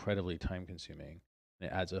also incredibly time consuming. And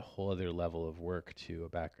it adds a whole other level of work to a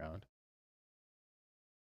background.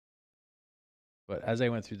 But as I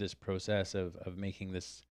went through this process of making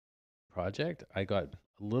this project, I got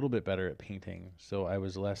a little bit better at painting. So I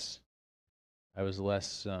was less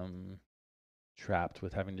trapped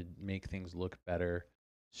with having to make things look better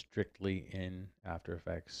strictly in After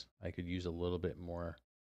Effects. I could use a little bit more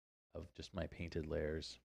of just my painted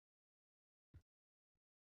layers.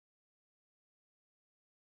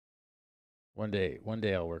 One day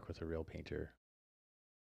I'll work with a real painter.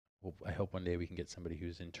 I hope one day we can get somebody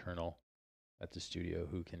who's internal at the studio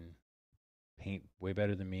who can paint way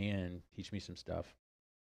better than me and teach me some stuff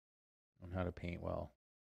on how to paint well.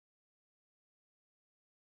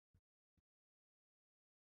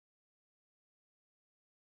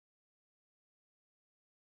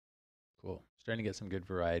 Cool. Starting to get some good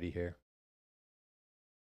variety here.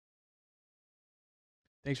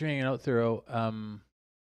 Thanks for hanging out, Thorough.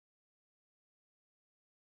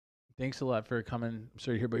 Thanks a lot for coming. I'm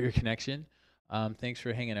sorry to hear about your connection. Thanks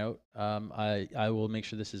for hanging out. I will make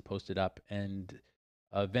sure this is posted up, and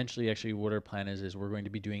eventually, actually, what our plan is we're going to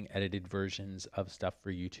be doing edited versions of stuff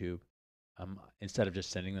for YouTube. Instead of just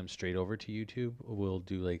sending them straight over to YouTube, we'll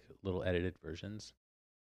do like little edited versions.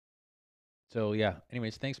 So yeah.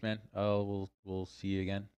 Anyways, thanks, man. We'll see you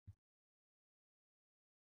again.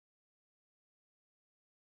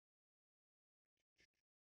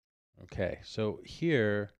 Okay. So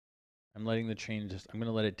here, I'm letting the train I'm going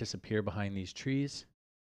to let it disappear behind these trees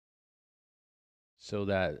so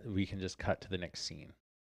that we can just cut to the next scene.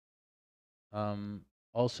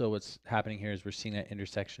 Also, what's happening here is we're seeing that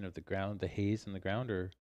intersection of the ground, the haze in the ground,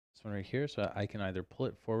 or this one right here. So I can either pull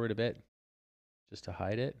it forward a bit just to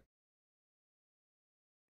hide it,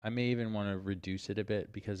 I may even want to reduce it a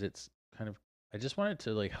bit because it's kind of, I just want it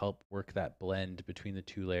to like help work that blend between the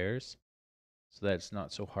two layers so that it's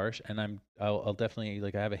not so harsh. And I'll definitely,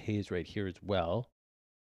 like, I have a haze right here as well.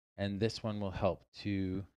 And this one will help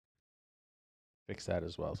to fix that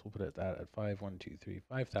as well. So we'll put it that at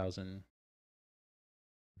 5,000.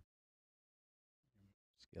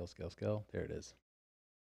 Scale, scale, scale. There it is.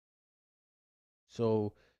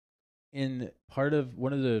 So in part of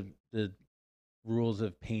one of the rules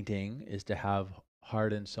of painting is to have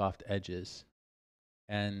hard and soft edges.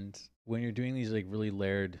 And when you're doing these like really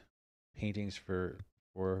layered paintings for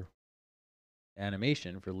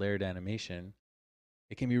animation, for layered animation,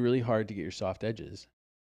 it can be really hard to get your soft edges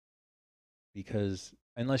because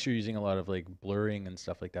unless you're using a lot of like blurring and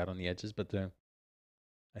stuff like that on the edges, but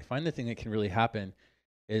I find the thing that can really happen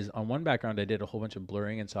is on one background I did a whole bunch of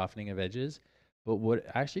blurring and softening of edges, but what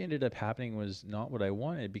actually ended up happening was not what I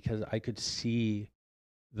wanted because I could see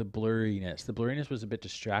the blurriness. The blurriness was a bit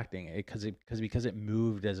distracting because it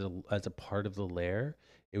moved as a part of the layer.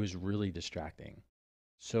 It was really distracting.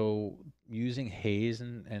 So using haze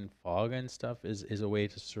and fog and stuff is a way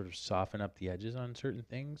to sort of soften up the edges on certain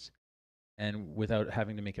things and without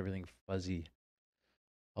having to make everything fuzzy.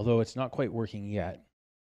 Although it's not quite working yet.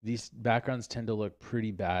 These backgrounds tend to look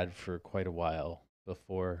pretty bad for quite a while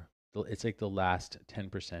before it's like the last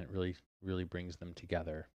 10% really brings them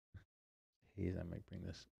together. Haze, I might bring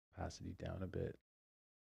this opacity down a bit.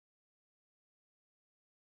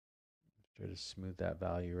 Try to smooth that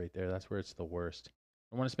value right there. That's where it's the worst.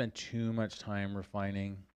 I don't want to spend too much time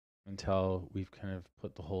refining until we've kind of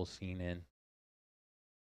put the whole scene in.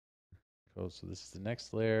 Cool. So this is the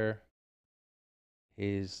next layer.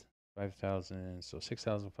 Haze 5,000. So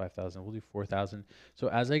 6,000, 5,000. We'll do 4,000. So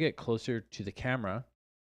as I get closer to the camera,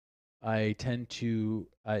 I tend to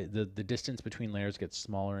the distance between layers gets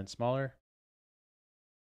smaller and smaller.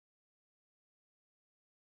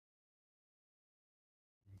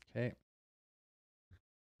 Okay.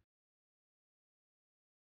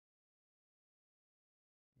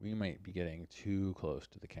 We might be getting too close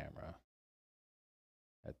to the camera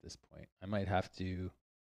at this point. I might have to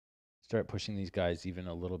start pushing these guys even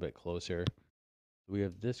a little bit closer. We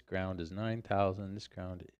have this ground is 9,000.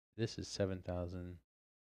 This is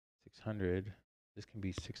 7,600. This can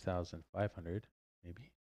be 6,500,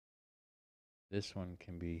 maybe. This one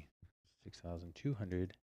can be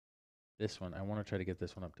 6,200. This one, I want to try to get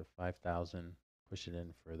this one up to 5,000, push it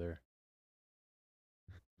in further.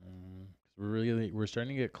 We're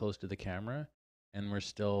starting to get close to the camera and we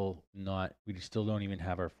still don't even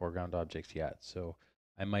have our foreground objects yet. So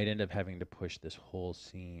I might end up having to push this whole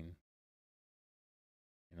scene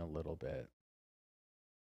in a little bit,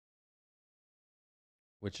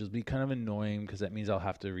 which will be kind of annoying because that means I'll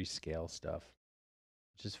have to rescale stuff,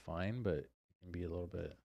 which is fine, but it can be a little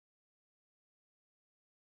bit.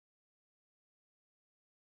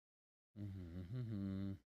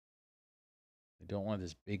 I don't want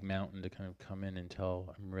this big mountain to kind of come in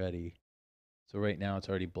until I'm ready. So right now it's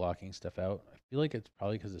already blocking stuff out. I feel like it's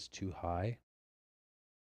probably because it's too high.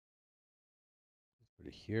 Let's put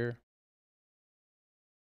it here.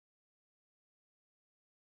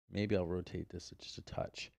 Maybe I'll rotate this just a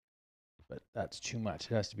touch, but that's too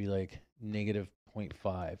much. It has to be like negative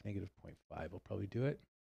 0.5. Negative 0.5 will probably do it.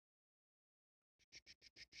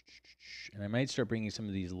 And I might start bringing some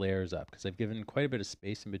of these layers up because I've given quite a bit of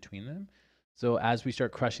space in between them. So as we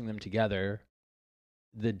start crushing them together,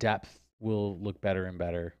 the depth will look better and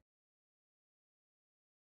better.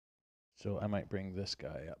 So I might bring this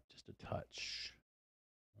guy up just a touch.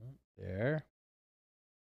 There.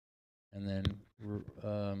 And then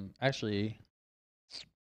actually,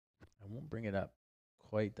 I won't bring it up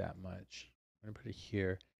quite that much. I'm going to put it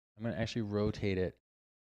here. I'm going to actually rotate it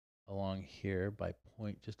along here by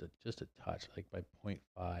just a touch, like by 0.5.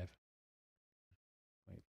 0.5.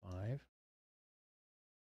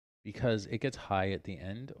 Because it gets high at the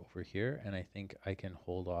end over here, and I think I can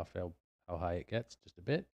hold off how high it gets just a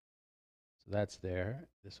bit. So that's there.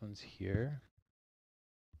 This one's here.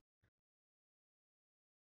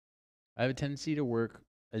 I have a tendency to work,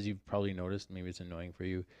 as you've probably noticed, maybe it's annoying for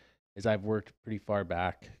you, is I've worked pretty far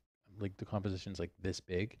back. Like the composition's like this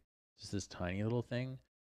big, just this tiny little thing.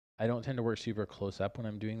 I don't tend to work super close up when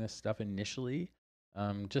I'm doing this stuff initially.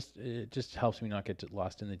 It just helps me not get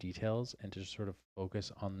lost in the details and to sort of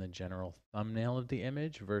focus on the general thumbnail of the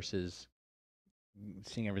image versus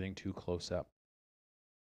seeing everything too close up.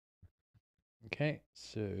 Okay,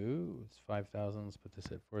 so it's 5,000. Let's put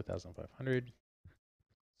this at 4,500.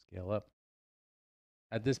 Scale up.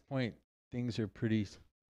 At this point, things are pretty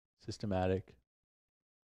systematic.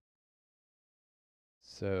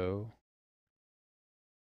 So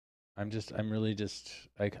I'm really just,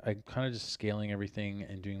 I'm kind of just scaling everything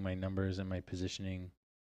and doing my numbers and my positioning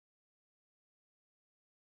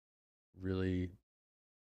really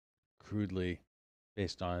crudely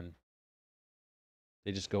based on,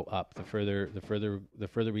 they just go up. The further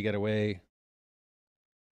we get away.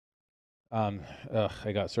 Um,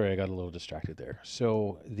 sorry, I got a little distracted there.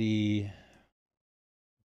 So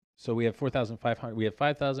we have 4,500, we have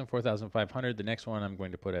 5,000, 4,500. The next one I'm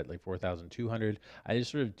going to put at like 4,200. I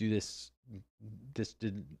just sort of do this,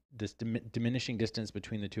 diminishing distance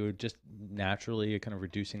between the two, just naturally kind of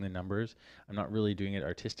reducing the numbers. I'm not really doing it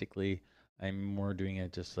artistically. I'm more doing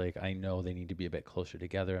it just like I know they need to be a bit closer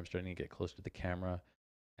together. I'm starting to get close to the camera.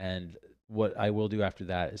 And what I will do after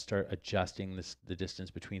that is start adjusting the distance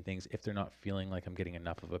between things if they're not feeling like I'm getting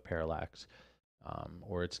enough of a parallax,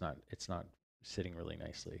 or it's not sitting really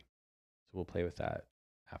nicely. So we'll play with that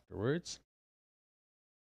afterwards.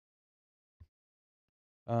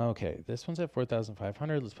 Okay, this one's at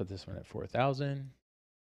 4,500. Let's put this one at 4,000.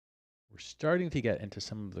 We're starting to get into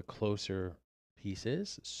some of the closer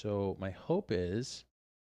pieces. So my hope is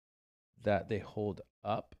that they hold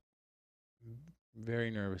up.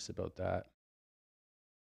 Very nervous about that.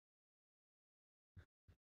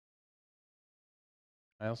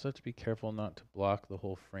 I also have to be careful not to block the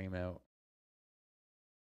whole frame out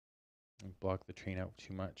and block the train out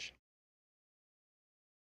too much.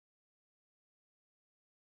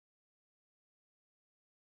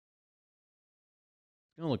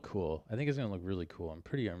 It's gonna look cool. I think it's gonna look really cool. I'm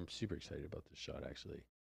super excited about this shot actually.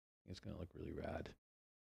 I think it's gonna look really rad.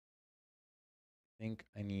 I think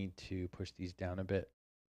I need to push these down a bit.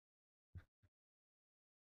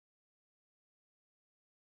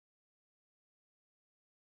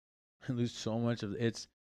 I lose so much of it's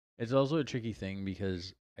also a tricky thing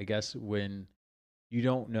because I guess when you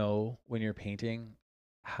don't know when you're painting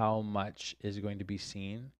how much is going to be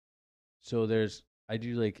seen. So I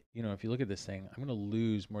do like, if you look at this thing, I'm going to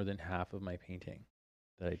lose more than half of my painting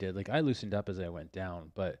that I did. Like I loosened up as I went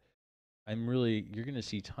down, but you're going to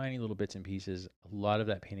see tiny little bits and pieces. A lot of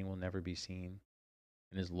that painting will never be seen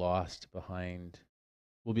and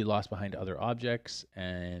will be lost behind other objects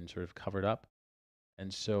and sort of covered up.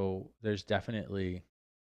 And so there's definitely,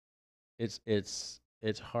 it's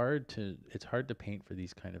hard to paint for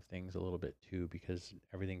these kind of things a little bit too because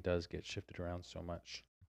everything does get shifted around so much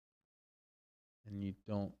and you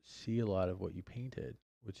don't see a lot of what you painted,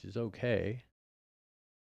 which is okay.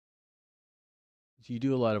 So you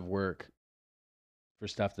do a lot of work for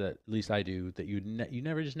stuff that at least I do that you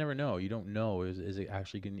never know. You don't know, is it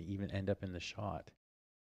actually going to even end up in the shot.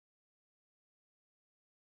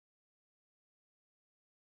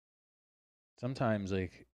 Sometimes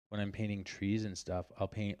like when I'm painting trees and stuff, I'll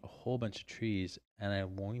paint a whole bunch of trees and I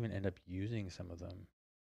won't even end up using some of them,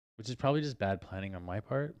 which is probably just bad planning on my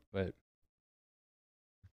part, but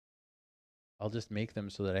I'll just make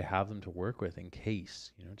them so that I have them to work with in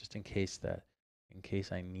case, just in case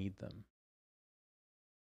I need them.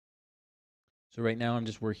 So right now I'm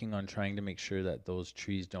just working on trying to make sure that those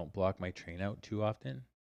trees don't block my train out too often.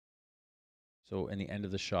 So in the end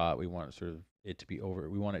of the shot, we want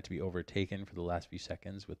we want it to be overtaken for the last few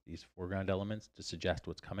seconds with these foreground elements to suggest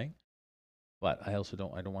what's coming. But I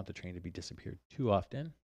don't want the train to be disappeared too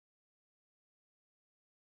often.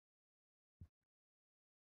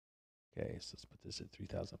 Okay, so let's put this at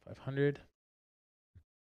 3,500.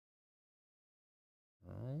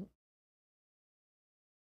 Oh,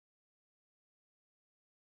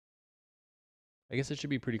 I guess it should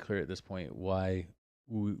be pretty clear at this point why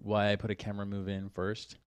I put a camera move in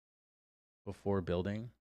first before building.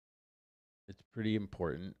 It's pretty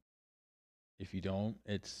important. If you don't,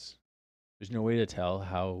 there's no way to tell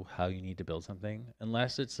how you need to build something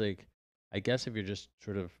unless it's like, I guess if you're just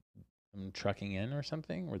sort of trucking in or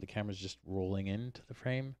something where the camera's just rolling into the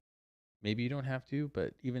frame, maybe you don't have to,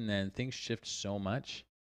 but even then things shift so much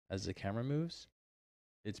as the camera moves.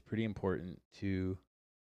 It's pretty important to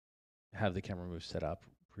have the camera move set up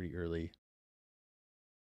pretty early.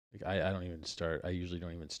 Like I usually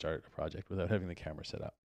don't even start a project without having the camera set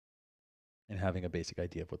up and having a basic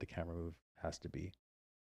idea of what the camera move has to be.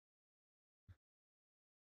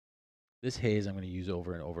 This haze I'm going to use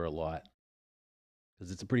over and over a lot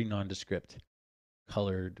because it's a pretty nondescript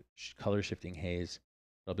color shifting haze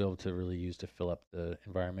that I'll be able to really use to fill up the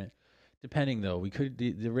environment. Depending though,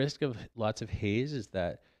 the risk of lots of haze is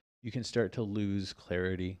that you can start to lose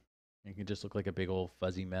clarity. You can just look like a big old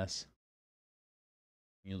fuzzy mess.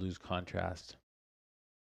 You lose contrast.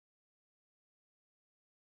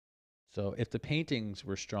 So if the paintings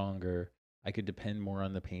were stronger, I could depend more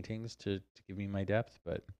on the paintings to give me my depth,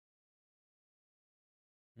 but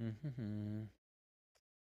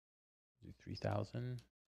do 3,000.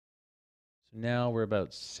 So now we're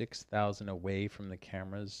about 6,000 away from the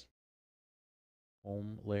camera's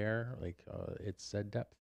home layer, like its Z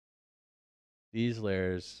depth. These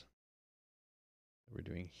layers that we're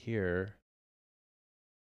doing here,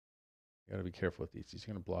 you gotta be careful with these. These are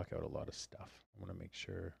gonna block out a lot of stuff. I wanna make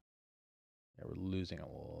sure that we're losing a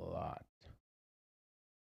lot.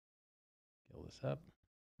 Scale this up.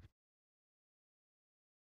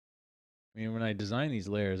 I mean, when I design these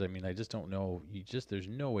layers, I mean, I just don't know. There's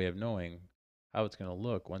no way of knowing how it's gonna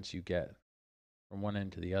look once you get from one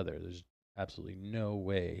end to the other. There's absolutely no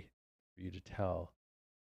way for you to tell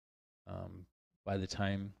by the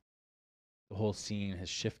time the whole scene has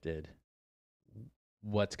shifted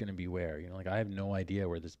what's going to be where. Like I have no idea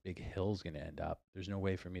where this big hill's going to end up. There's no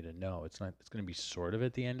way for me to know. It's going to be sort of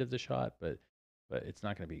at the end of the shot, but it's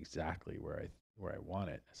not going to be exactly where I want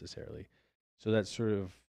it necessarily. So that's sort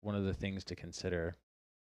of one of the things to consider.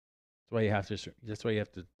 That's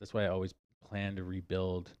why I always plan to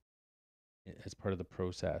rebuild as part of the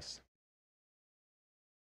process.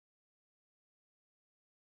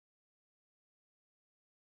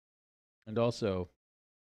 And also,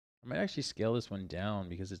 I might actually scale this one down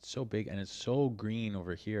because it's so big and it's so green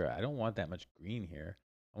over here. I don't want that much green here.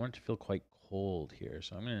 I want it to feel quite cold here.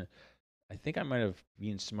 So I think I might have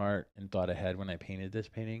been smart and thought ahead when I painted this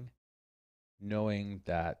painting, knowing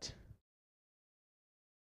that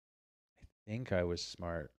I think I was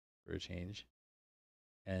smart for a change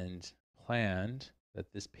and planned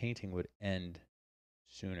that this painting would end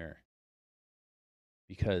sooner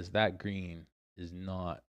because that green is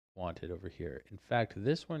not wanted over here. In fact,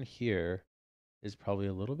 this one here is probably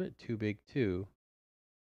a little bit too big too,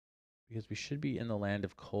 because we should be in the land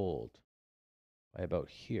of cold by about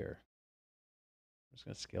here. I'm just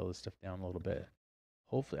going to scale this stuff down a little bit.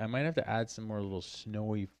 Hopefully, I might have to add some more little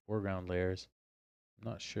snowy foreground layers.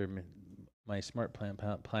 I'm not sure. My smart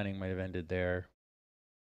planning might have ended there.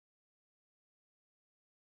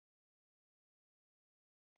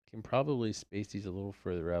 Can probably space these a little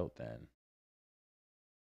further out then.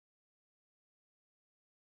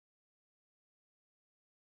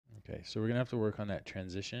 Okay, so we're going to have to work on that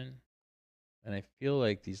transition. And I feel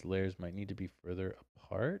like these layers might need to be further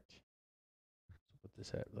apart. So put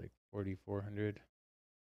this at like 4,400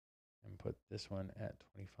 and put this one at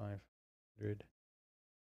 2,500.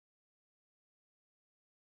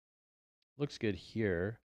 Looks good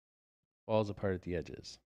here. Falls apart at the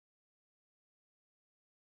edges.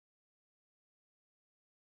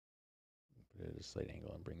 Put it at a slight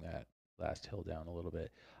angle and bring that last hill down a little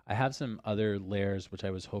bit. I have some other layers which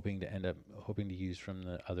I was hoping to use from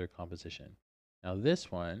the other composition. Now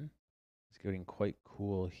this one is getting quite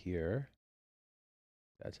cool here.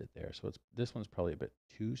 That's it there. So this one's probably a bit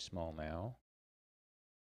too small now.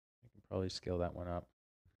 I can probably scale that one up.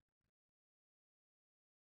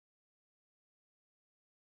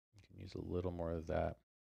 You can use a little more of that.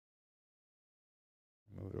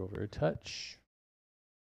 Move it over a touch.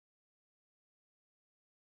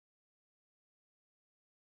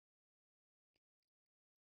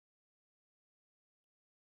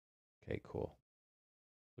 Okay, cool.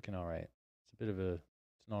 Looking all right. It's an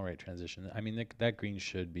all right transition. I mean, that green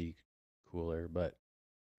should be cooler, but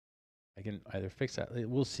I can either fix that.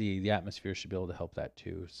 We'll see. The atmosphere should be able to help that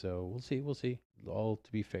too. So we'll see. We'll see. All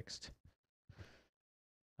to be fixed.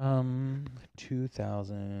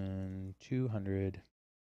 2,200.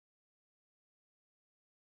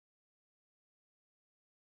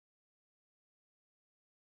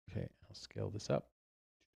 Okay, I'll scale this up.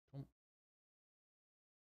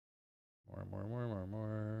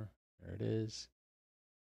 More. There it is.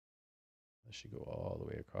 This should go all the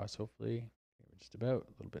way across, hopefully. Okay, we're just about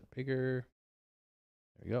a little bit bigger.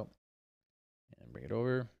 There we go. And bring it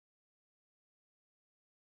over.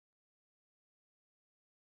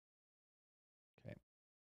 Okay.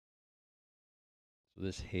 So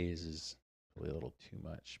this haze is probably a little too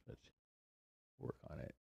much, but work on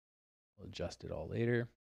it. We'll adjust it all later.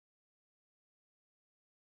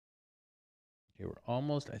 Okay,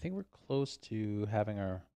 I think we're close to having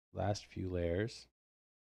our last few layers.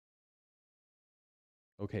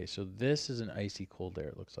 Okay, so this is an icy cold layer,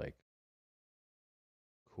 it looks like.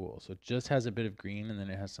 Cool. So it just has a bit of green and then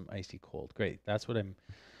it has some icy cold. Great. I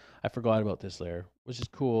forgot about this layer, which is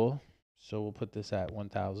cool. So we'll put this at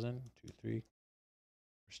 1,000, 2, 3. We're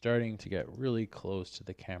starting to get really close to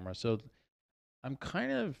the camera. So I'm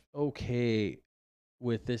kind of okay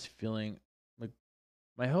with this feeling. Like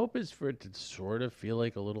my hope is for it to sort of feel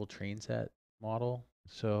like a little train set model.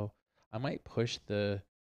 So I might push the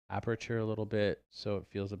aperture a little bit so it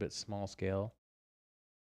feels a bit small scale.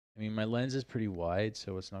 I mean, my lens is pretty wide,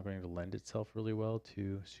 so it's not going to lend itself really well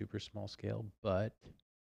to super small scale, but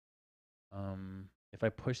if I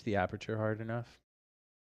push the aperture hard enough,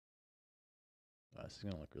 this is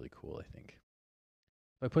going to look really cool, I think.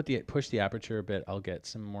 If I push the aperture a bit, I'll get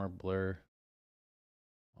some more blur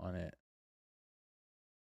on it.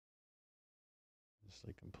 Just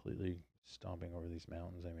like completely stomping over these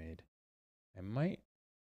mountains I made. I might.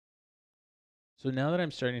 So now that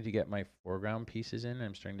I'm starting to get my foreground pieces in,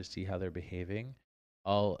 I'm starting to see how they're behaving.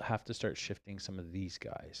 I'll have to start shifting some of these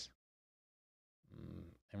guys.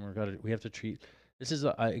 And we have to treat. This is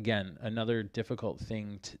again another difficult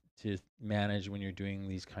thing to manage when you're doing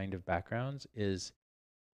these kind of backgrounds. Is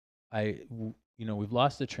we've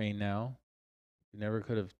lost the train now. We never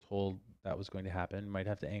could have told that was going to happen. Might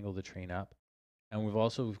have to angle the train up. And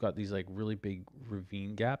we've got these like really big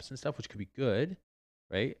ravine gaps and stuff, which could be good,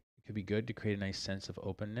 right? It could be good to create a nice sense of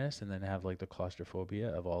openness and then have like the claustrophobia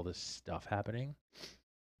of all this stuff happening.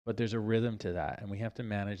 But there's a rhythm to that, and we have to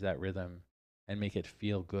manage that rhythm and make it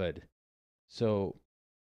feel good. So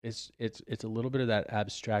it's a little bit of that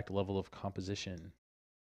abstract level of composition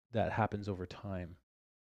that happens over time,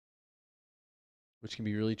 which can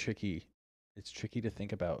be really tricky. It's tricky to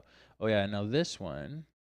think about. Oh yeah, now this one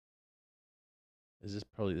this is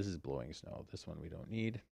blowing snow. This one we don't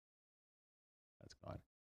need. That's gone.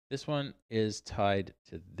 This one is tied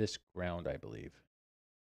to this ground, I believe.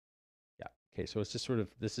 Yeah. Okay, so it's just sort of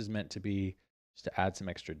this is meant to be just to add some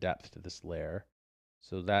extra depth to this layer.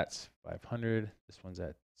 So that's 500. This one's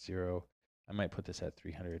at 0. I might put this at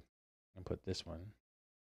 300 and put this one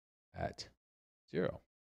at 0.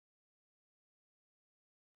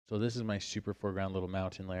 So this is my super foreground little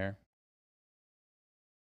mountain layer.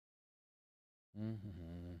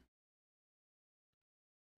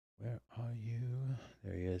 Where are you?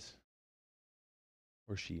 There he is.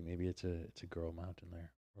 Or she. Maybe it's a girl mountain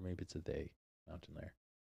layer. Or maybe it's a they mountain layer.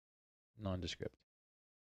 Nondescript.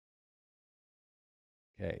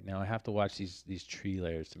 Okay, now I have to watch these tree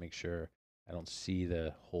layers to make sure I don't see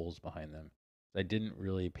the holes behind them. I didn't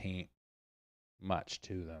really paint much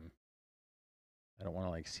to them. I don't want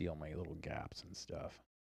to like see all my little gaps and stuff.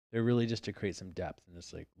 They're really just to create some depth in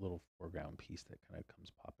this like little foreground piece that kind of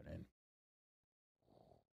comes popping in.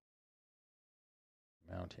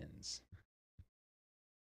 Mountains.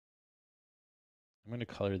 I'm going to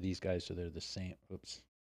color these guys so they're the same. Oops.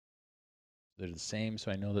 They're the same,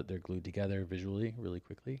 so I know that they're glued together visually really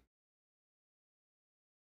quickly.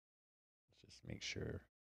 Let's just make sure.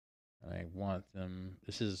 And I want them,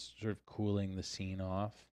 this is sort of cooling the scene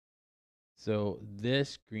off. So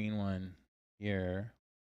this green one here,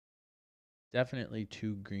 definitely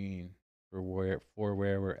too green for where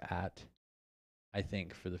we're at, I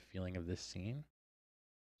think, for the feeling of this scene.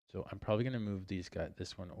 So I'm probably going to move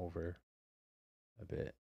this one over a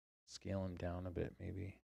bit, scale him down a bit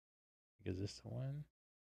maybe. Is this the one?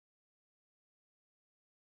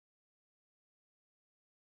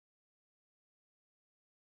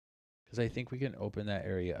 Because I think we can open that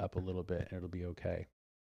area up a little bit and it'll be okay.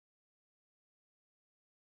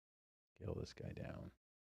 Scale this guy down.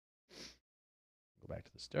 Go back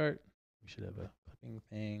to the start. We should have a clipping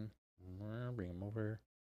thing. Bring him over.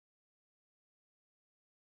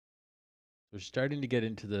 We're starting to get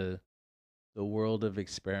into the world of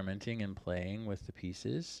experimenting and playing with the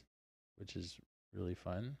pieces, which is really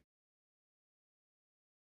fun.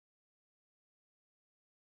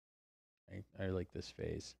 I like this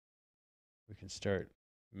phase. We can start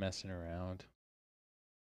messing around.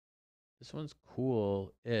 This one's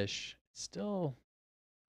cool-ish. This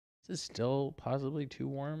is still possibly too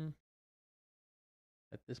warm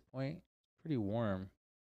at this point. Pretty warm.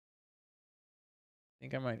 I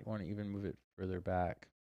think I might want to even move it further back.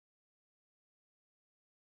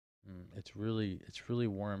 It's really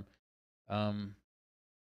warm.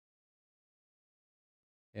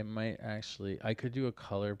 It might actually, I could do a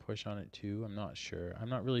color push on it too. I'm not sure. I'm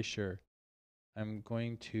not really sure. I'm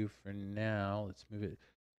going to, for now, let's move it.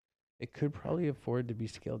 It could probably afford to be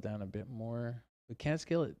scaled down a bit more. We can't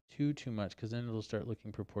scale it too much because then it'll start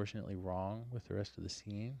looking proportionately wrong with the rest of the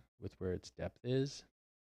scene, with where its depth is.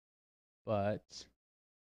 But,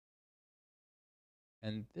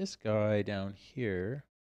 and this guy down here,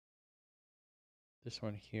 this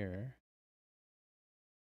one here.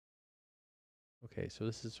 Okay, so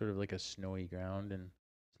this is sort of like a snowy ground, and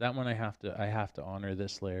so that one I have to honor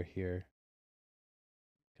this layer here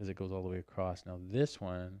because it goes all the way across. Now this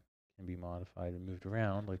one can be modified and moved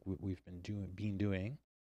around like we've been doing.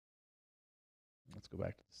 Let's go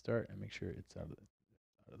back to the start and make sure it's out of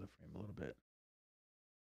the frame a little bit.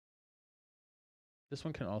 This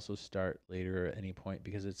one can also start later at any point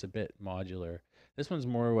because it's a bit modular. This one's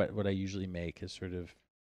more what I usually make is sort of,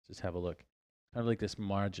 just have a look, kind of like this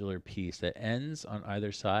modular piece that ends on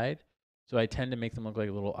either side. So I tend to make them look like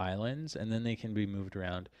little islands and then they can be moved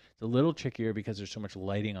around. It's a little trickier because there's so much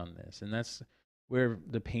lighting on this. And that's where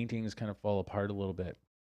the paintings kind of fall apart a little bit,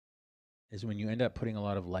 is when you end up putting a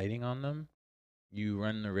lot of lighting on them, you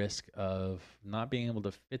run the risk of not being able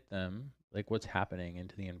to fit them, like what's happening,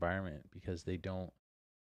 into the environment because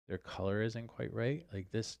their color isn't quite right.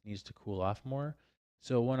 Like this needs to cool off more.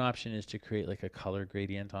 So one option is to create like a color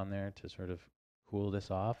gradient on there to sort of cool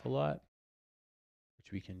this off a lot,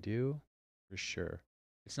 which we can do for sure.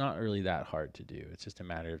 It's not really that hard to do. It's just a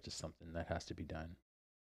matter of just something that has to be done.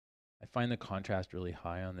 I find the contrast really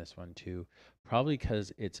high on this one too, probably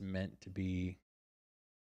because it's meant to be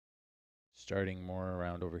starting more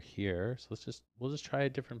around over here. So we'll just try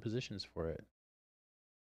different positions for it.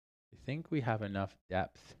 I think we have enough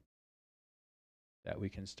depth that we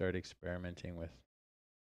can start experimenting with.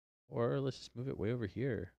 Or let's just move it way over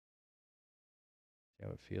here. See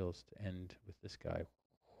how it feels to end with this guy.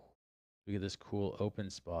 We get this cool open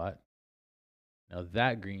spot. Now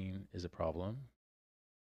that green is a problem.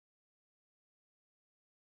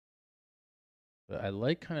 But I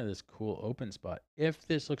like kind of this cool open spot. If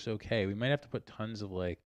this looks okay, we might have to put tons of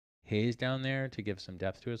like haze down there to give some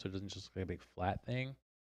depth to it so it doesn't just look like a big flat thing.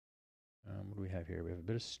 What do we have here? We have a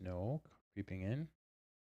bit of snow creeping in.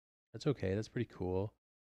 That's okay. That's pretty cool.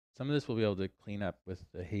 Some of this we'll be able to clean up with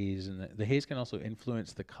the haze, and the haze can also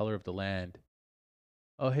influence the color of the land.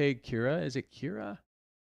 Oh, hey, Kira. Is it Kira?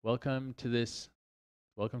 Welcome to this.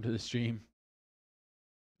 Welcome to the stream.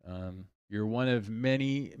 You're one of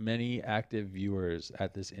many, many active viewers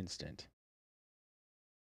at this instant.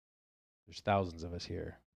 There's thousands of us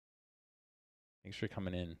here. Thanks for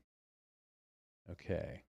coming in.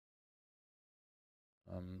 Okay.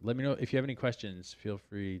 Let me know if you have any questions. Feel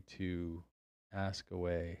free to ask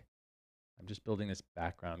away. I'm just building this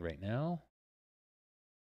background right now.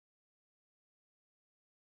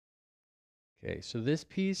 Okay, so this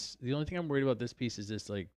piece, the only thing I'm worried about this piece is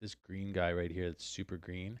this green guy right here that's super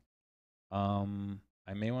green. I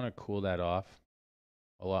may want to cool that off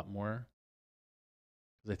a lot more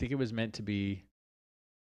because I think it was meant to be.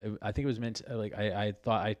 I think it was meant to, like I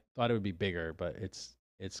thought it would be bigger, but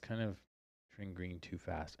it's kind of turning green too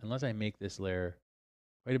fast. Unless I make this layer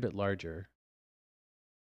quite a bit larger,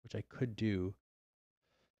 which I could do,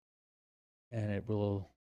 and it will.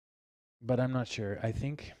 But I'm not sure. I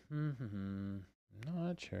think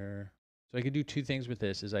not sure. So I could do two things with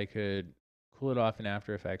this: is I could cool it off in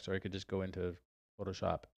After Effects, or I could just go into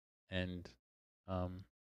Photoshop and um,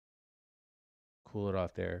 cool it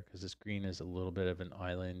off there because this green is a little bit of an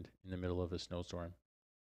island in the middle of a snowstorm.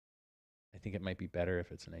 I think it might be better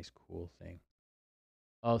if it's a nice cool thing.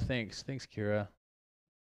 Oh, thanks. Thanks, Kira. I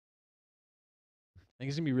think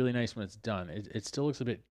it's gonna be really nice when it's done. It still looks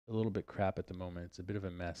a little bit crap at the moment. It's a bit of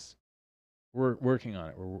a mess. We're working on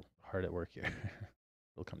it. We're hard at work here.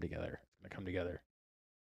 It'll come together. It's gonna come together.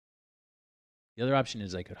 The other option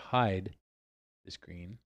is I could hide this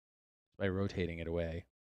green by rotating it away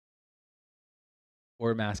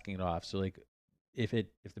or masking it off. So like if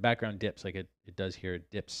the background dips like it does here, it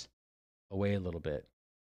dips away a little bit,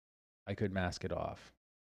 I could mask it off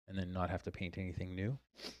and then not have to paint anything new.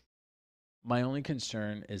 My only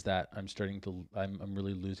concern is that I'm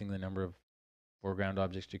really losing the number of foreground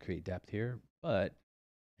objects to create depth here, but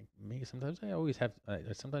maybe sometimes I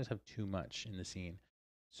sometimes have too much in the scene.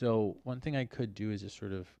 So one thing I could do is just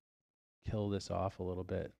sort of kill this off a little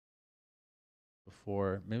bit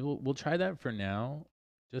before. Maybe we'll try that for now.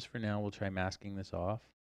 Just for now, we'll try masking this off.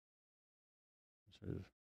 Sort of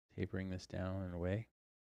tapering this down in a way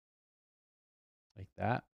like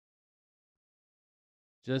that.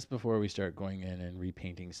 Just before we start going in and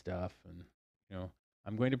repainting stuff, and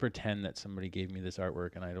I'm going to pretend that somebody gave me this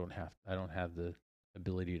artwork and I don't have the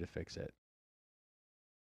ability to fix it.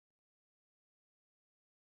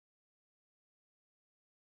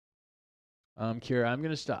 Kira, I'm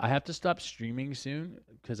gonna stop. I have to stop streaming soon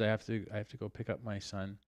because I have to go pick up my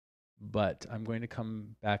son. But I'm going to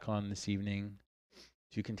come back on this evening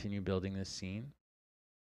to continue building this scene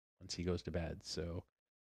once he goes to bed. So,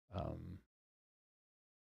 um,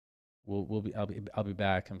 I'll be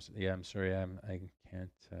back. I'm sorry. I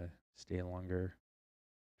can't stay longer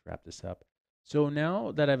to wrap this up. So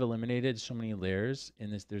now that I've eliminated so many layers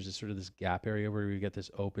in this, there's sort of this gap area where we get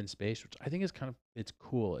this open space, which I think is it's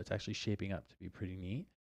cool. It's actually shaping up to be pretty neat.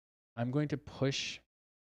 I'm going to push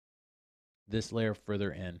this layer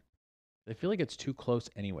further in. I feel like it's too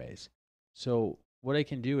close anyways. So what I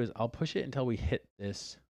can do is I'll push it until we hit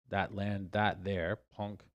this that there,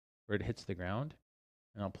 plonk, where it hits the ground.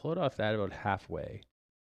 And I'll pull it off that about halfway.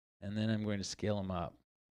 And then I'm going to scale them up.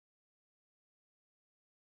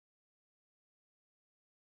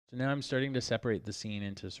 So now I'm starting to separate the scene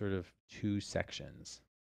into sort of two sections,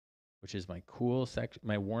 which is my cool section,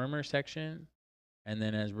 my warmer section, and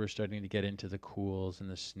then as we're starting to get into the cools and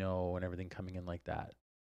the snow and everything coming in like that.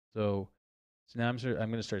 So, so now I'm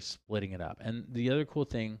going to start splitting it up. And the other cool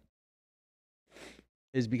thing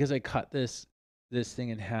is because I cut this thing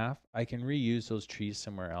in half, I can reuse those trees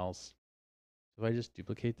somewhere else. So if I just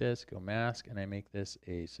duplicate this, go mask, and I make this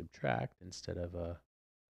a subtract instead of a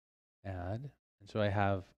add. And so I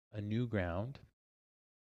have a new ground.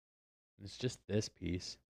 And it's just this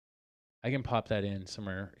piece. I can pop that in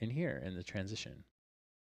somewhere in here in the transition.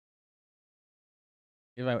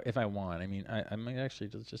 If I want. I mean, I might actually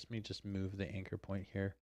just move the anchor point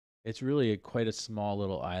here. It's really quite a small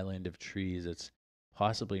little island of trees. It's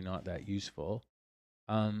possibly not that useful.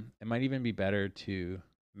 It might even be better to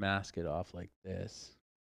mask it off like this.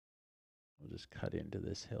 We'll just cut into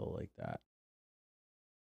this hill like that.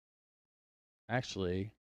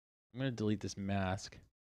 Actually, I'm going to delete this mask.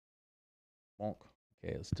 Bonk.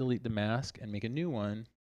 Okay, let's delete the mask and make a new one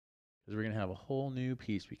because we're going to have a whole new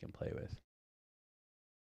piece we can play with,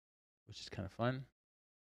 which is kind of fun.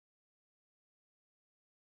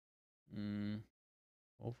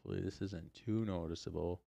 Hopefully this isn't too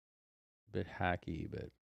noticeable. A bit hacky, but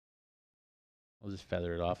I'll just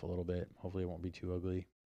feather it off a little bit. Hopefully it won't be too ugly.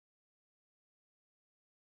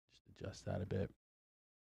 Just adjust that a bit.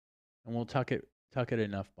 And we'll tuck it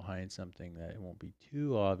enough behind something that it won't be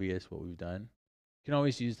too obvious what we've done. You can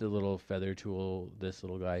always use the little feather tool, this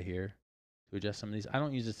little guy here, to adjust some of these. I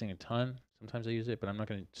don't use this thing a ton. Sometimes I use it, but I'm not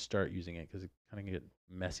going to start using it because it kind of get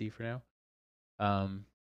messy for now.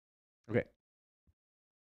 Okay.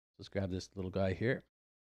 Let's grab this little guy here.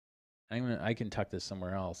 I can tuck this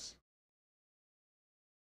somewhere else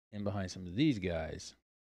in behind some of these guys.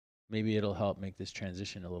 Maybe it'll help make this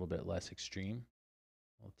transition a little bit less extreme.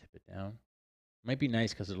 I'll tip it down. Might be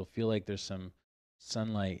nice because it'll feel like there's some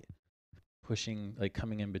sunlight pushing, like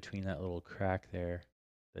coming in between that little crack there,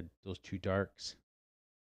 those two darks.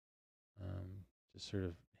 Just sort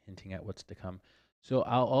of hinting at what's to come. So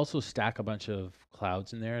I'll also stack a bunch of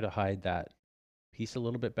clouds in there to hide that piece a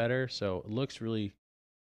little bit better. So it looks really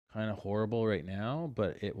kind of horrible right now,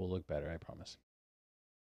 but it will look better, I promise.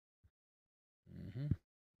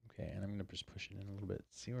 Okay, and I'm going to just push it in a little bit.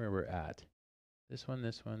 See where we're at. This one,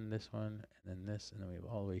 this one, this one, and then this, and then we have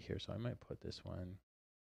all the way here. So I might put this one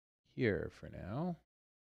here for now.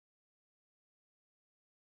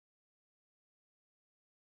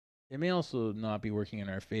 It may also not be working in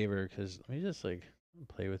our favor because let me just like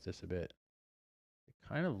play with this a bit.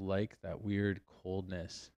 I kind of like that weird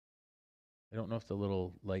coldness. I don't know if the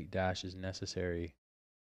little light dash is necessary.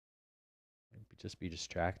 Might just be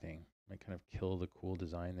distracting. Might kind of kill the cool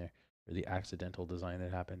design there, or the accidental design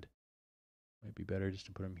that happened. Might be better just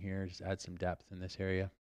to put them here, just add some depth in this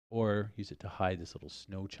area. Or use it to hide this little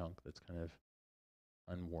snow chunk that's kind of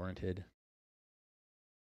unwarranted.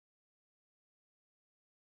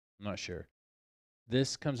 I'm not sure.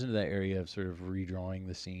 This comes into that area of sort of redrawing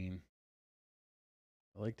the scene.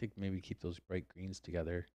 I like to maybe keep those bright greens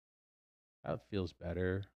together. That feels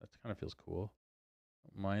better. That kind of feels cool.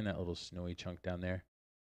 Don't mind that little snowy chunk down there.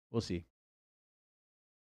 We'll see.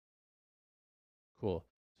 Cool.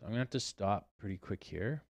 So I'm going to have to stop pretty quick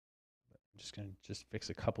here. I'm just going to fix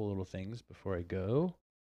a couple little things before I go.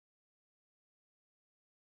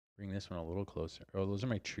 Bring this one a little closer. Oh, those are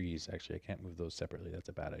my trees. Actually, I can't move those separately. That's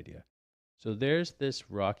a bad idea. So there's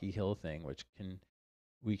this rocky hill thing, which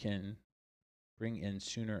we can bring in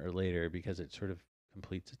sooner or later because it sort of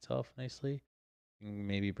completes itself nicely. You can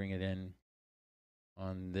maybe bring it in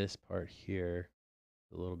on this part here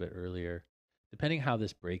a little bit earlier, depending how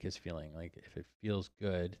this break is feeling. Like if it feels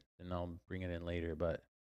good, then I'll bring it in later, but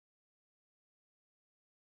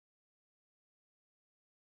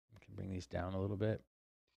I can bring these down a little bit.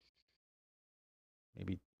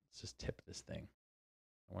 Maybe let's just tip this thing.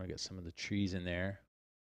 I want to get some of the trees in there.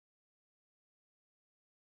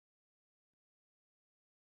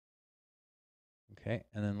 Okay,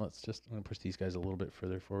 and then I'm going to push these guys a little bit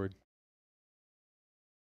further forward.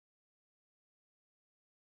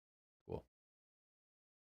 Cool.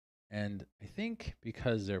 And I think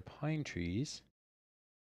because they're pine trees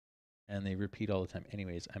and they repeat all the time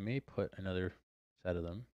anyways, I may put another set of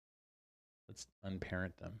them. Let's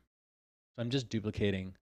unparent them. So I'm just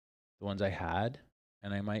duplicating the ones I had,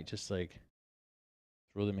 and I might just like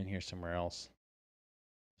throw them in here somewhere else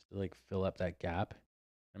just to like fill up that gap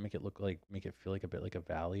and make it feel like a bit like a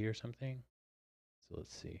valley or something. So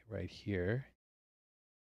let's see, right here,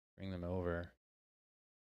 bring them over.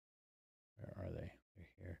 Where are they? They're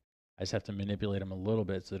here. I just have to manipulate them a little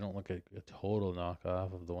bit so they don't look like a total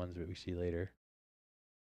knockoff of the ones that we see later.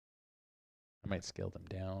 I might scale them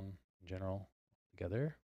down in general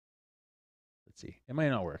together. Let's see. It might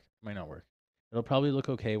not work. It might not work. It'll probably look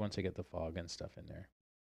okay once I get the fog and stuff in there.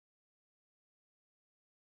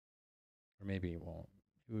 Or maybe it won't.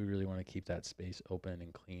 We really want to keep that space open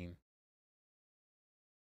and clean.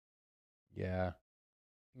 Yeah,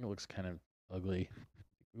 I think it looks kind of ugly.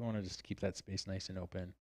 We want to just keep that space nice and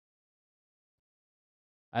open.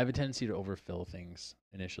 I have a tendency to overfill things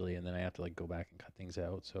initially, and then I have to like go back and cut things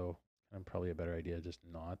out. So probably a better idea just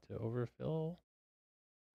not to overfill.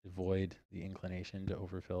 Avoid the inclination to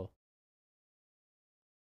overfill.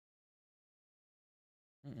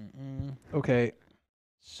 Okay,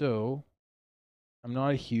 so I'm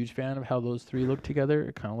not a huge fan of how those three look together.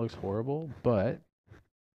 It kind of looks horrible, but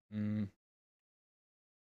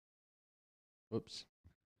whoops.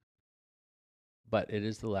 But it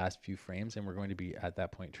is the last few frames, and we're going to be at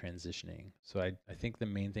that point transitioning. So I think the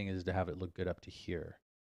main thing is to have it look good up to here.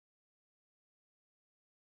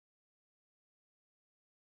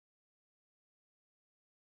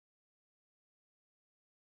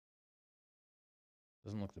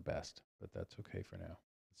 Doesn't look the best, but that's okay for now.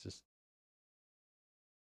 It's just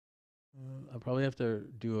I'll probably have to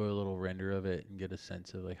do a little render of it and get a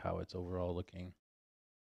sense of like how it's overall looking.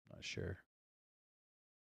 Not sure.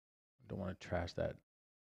 I don't want to trash that.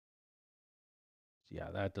 So yeah,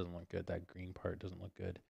 that doesn't look good. That green part doesn't look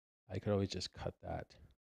good. I could always just cut that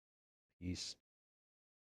piece.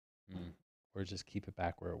 Or just keep it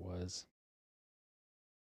back where it was.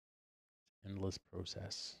 Endless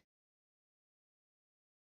process.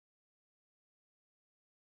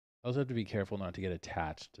 I also have to be careful not to get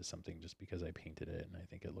attached to something just because I painted it and I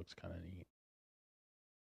think it looks kind of neat.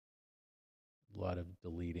 A lot of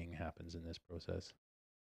deleting happens in this process.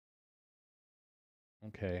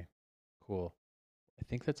 Okay, cool. I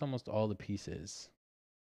think that's almost all the pieces.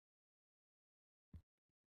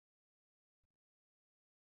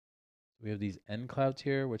 We have these end clouds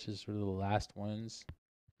here, which is sort of the last ones.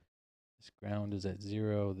 This ground is at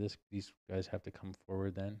 0. These guys have to come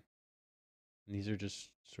forward then. And these are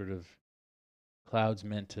just sort of clouds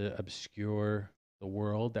meant to obscure the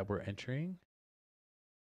world that we're entering.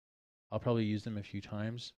 I'll probably use them a few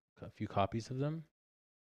times, a few copies of them.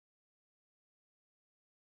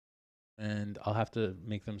 And I'll have to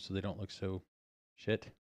make them so they don't look so shit.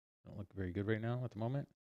 They don't look very good right now at the moment.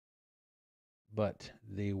 But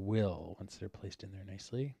they will once they're placed in there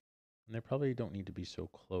nicely. And they probably don't need to be so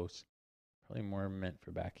close. Probably more meant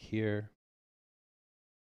for back here.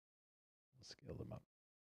 I'll scale them up.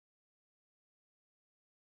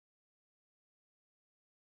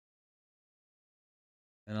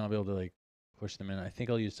 And I'll be able to like push them in. I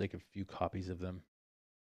think I'll use like a few copies of them.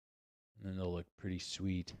 And then they'll look pretty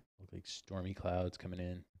sweet. Look like stormy clouds coming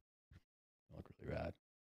in. They'll look really rad.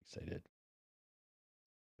 Excited.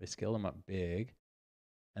 I scale them up big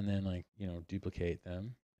and then like, duplicate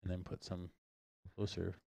them and then put some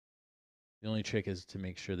closer. The only trick is to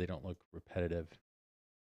make sure they don't look repetitive.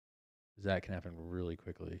 Because that can happen really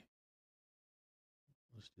quickly.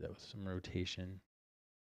 Let's do that with some rotation.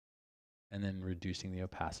 And then reducing the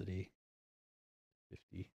opacity.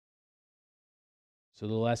 50. So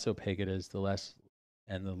the less opaque it is, the less,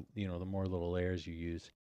 and the more little layers you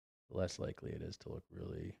use, the less likely it is to look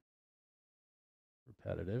really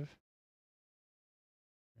repetitive.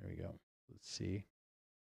 There we go. Let's see.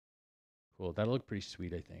 Cool. That'll look pretty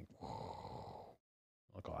sweet, I think.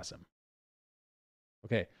 Look awesome.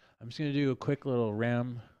 Okay, I'm just going to do a quick little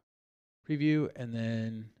RAM preview, and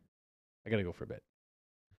then I got to go for a bit.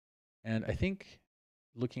 And I think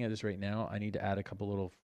looking at this right now, I need to add a couple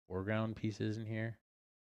little foreground pieces in here.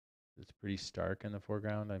 It's pretty stark in the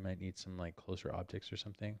foreground. I might need some like closer objects or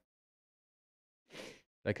something.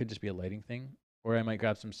 That could just be a lighting thing. Or I might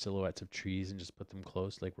grab some silhouettes of trees and just put them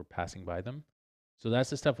close like we're passing by them. So that's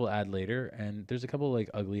the stuff we'll add later. And there's a couple like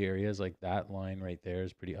ugly areas, like that line right there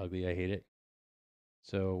is pretty ugly. I hate it.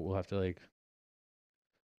 So we'll have to like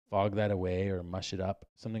fog that away or mush it up.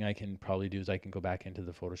 Something I can probably do is I can go back into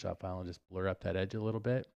the Photoshop file and just blur up that edge a little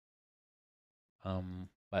bit.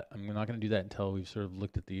 But I'm not going to do that until we've sort of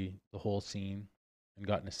looked at the whole scene and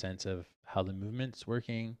gotten a sense of how the movement's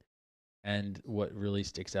working and what really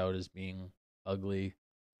sticks out as being ugly,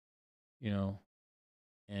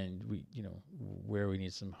 and where we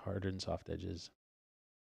need some hard and soft edges.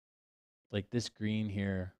 Like this green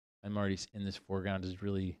here, I'm already in this foreground is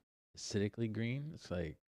really acidically green. It's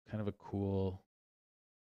like kind of a cool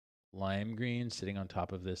lime green sitting on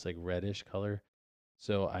top of this like reddish color.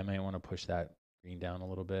 So I might want to push that green down a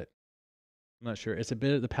little bit. I'm not sure. It's a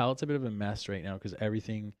bit, the palette's a bit of a mess right now because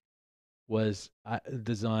everything was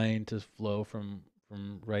designed to flow from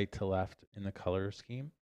right to left in the color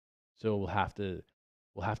scheme. So we'll have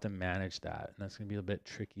to manage that, and that's going to be a bit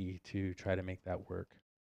tricky to try to make that work.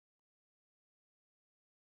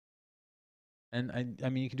 And I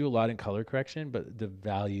mean, you can do a lot in color correction, but the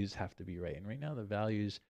values have to be right. And right now, the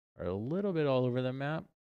values are a little bit all over the map.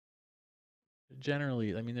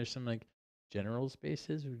 Generally, I mean, there's some like general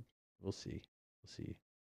spaces. We'll see. We'll see.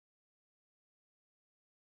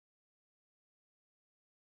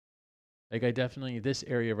 Like I definitely, this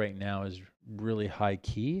area right now is really high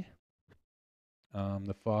key.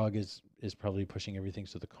 The fog is probably pushing everything,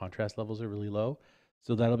 so the contrast levels are really low.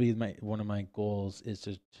 So that'll be my one of my goals is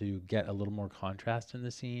to get a little more contrast in the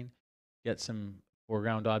scene, get some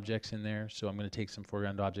foreground objects in there. So I'm going to take some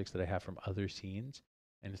foreground objects that I have from other scenes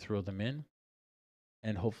and throw them in,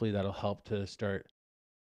 and hopefully that'll help to start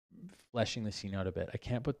fleshing the scene out a bit. I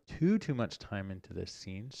can't put too much time into this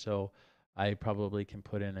scene, so I probably can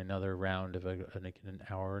put in another round of like an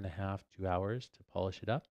hour and a half, 2 hours to polish it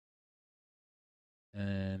up,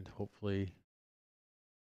 and hopefully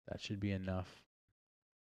that should be enough.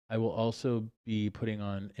 I will also be putting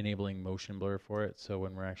on enabling motion blur for it, so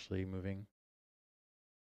when we're actually moving,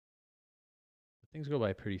 things go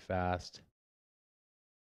by pretty fast.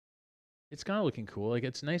 It's kind of looking cool. Like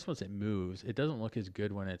it's nice once it moves. It doesn't look as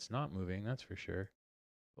good when it's not moving, that's for sure.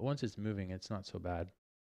 But once it's moving, it's not so bad.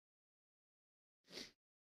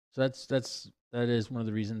 So that is one of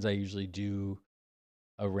the reasons I usually do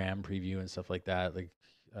a RAM preview and stuff like that. Like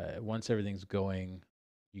once everything's going,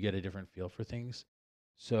 you get a different feel for things.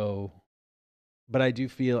 So, but I do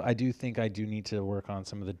think I do need to work on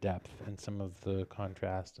some of the depth and some of the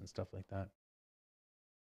contrast and stuff like that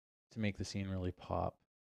to make the scene really pop.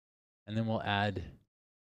 And then we'll add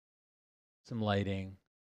some lighting,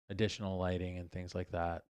 additional lighting and things like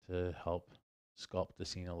that to help sculpt the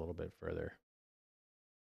scene a little bit further.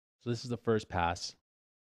 So this is the first pass.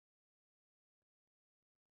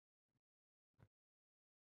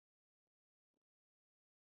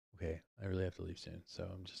 Okay, I really have to leave soon, so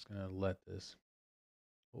I'm just gonna let this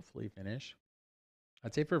hopefully finish.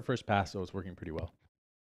 I'd say for a first pass, though, it's working pretty well.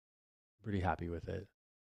 Pretty happy with it.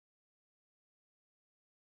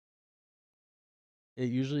 It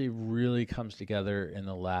usually really comes together in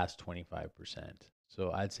the last 25%.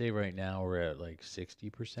 So I'd say right now we're at like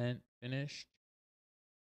 60% finished.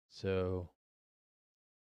 So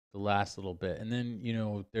the last little bit. And then, you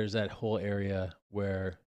know, there's that whole area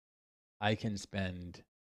where I can spend,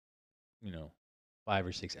 you know, 5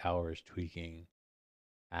 or 6 hours tweaking,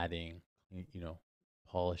 adding, you know,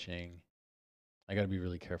 polishing. I got to be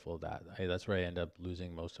really careful of that. That's where I end up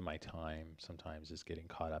losing most of my time sometimes is getting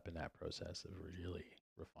caught up in that process of really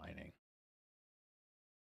refining.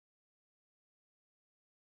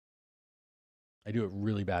 I do it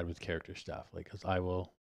really bad with character stuff, like, because I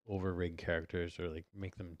will over rig characters or like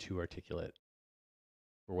make them too articulate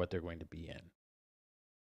for what they're going to be in.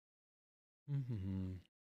 Mm-hmm.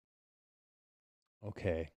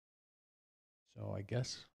 Okay. So I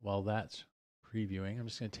guess while that's previewing, I'm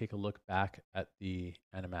just going to take a look back at the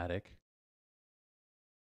animatic.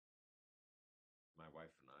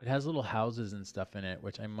 It has little houses and stuff in it,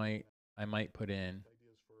 which I might put in.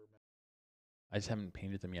 I just haven't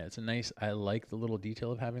painted them yet. It's a nice. I like the little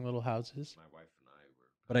detail of having little houses.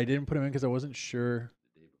 But I didn't put them in because I wasn't sure.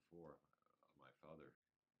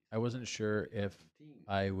 I wasn't sure if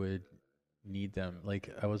I would need them. Like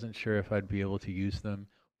I wasn't sure if I'd be able to use them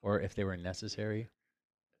or if they were necessary.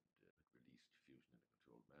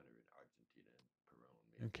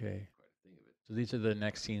 Okay. So these are the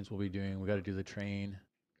next scenes we'll be doing. We got to do the train.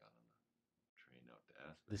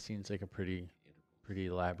 This scene's like a pretty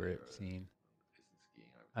elaborate scene.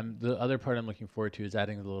 The other part I'm looking forward to is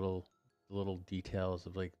adding the little details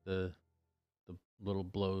of like the little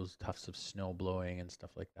blows, tufts of snow blowing and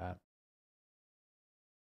stuff like that.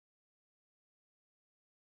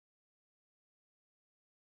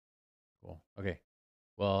 Cool. Okay.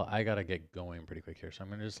 Well, I gotta get going pretty quick here, so I'm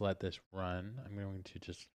gonna just let this run. I'm going to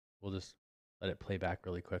just we'll just let it play back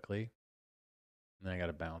really quickly, and then I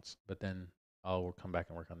gotta bounce. But then I'll come back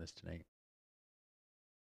and work on this tonight.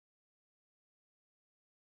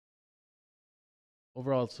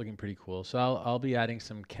 Overall, it's looking pretty cool. So I'll be adding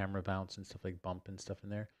some camera bounce and stuff like bump and stuff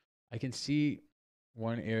in there. I can see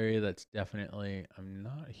one area that's definitely I'm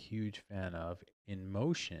not a huge fan of in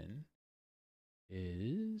motion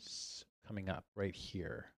is coming up right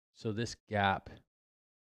here. So this gap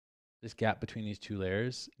between these two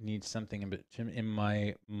layers needs something in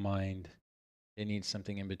my mind. It needs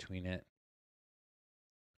something in between it.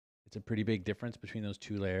 It's a pretty big difference between those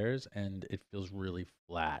two layers, and it feels really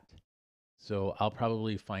flat. So I'll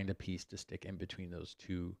probably find a piece to stick in between those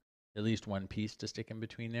two, at least one piece to stick in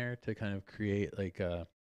between there to kind of create like a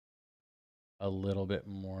little bit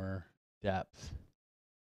more depth.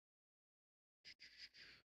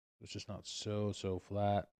 It's just not so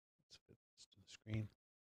flat. Let's fit this to the screen.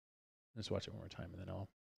 Let's watch it one more time and then I'll.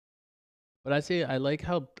 But I'd say I like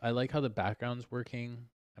how the background's working.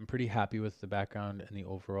 I'm pretty happy with the background and the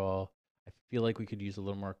overall. I feel like we could use a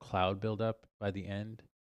little more cloud buildup by the end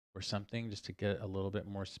or something just to get a little bit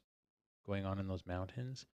more going on in those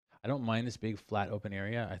mountains. I don't mind this big flat open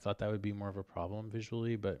area. I thought that would be more of a problem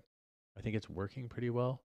visually, but I think it's working pretty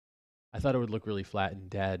well. I thought it would look really flat and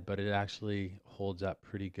dead, but it actually holds up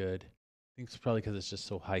pretty good. I think it's probably because it's just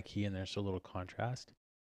so high key and there's so little contrast.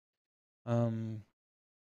 Um,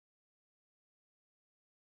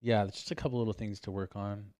 yeah, just a couple little things to work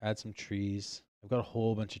on. Add some trees. I've got a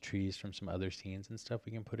whole bunch of trees from some other scenes and stuff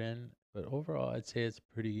we can put in, but overall, I'd say it's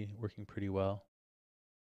pretty working pretty well.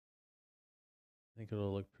 I think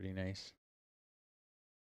it'll look pretty nice.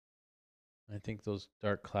 I think those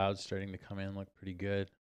dark clouds starting to come in look pretty good.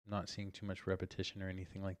 I'm not seeing too much repetition or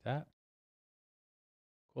anything like that.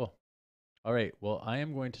 Cool. All right. Well, I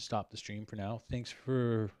am going to stop the stream for now. Thanks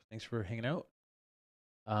for hanging out.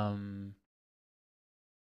 Um,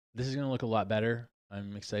 this is gonna look a lot better.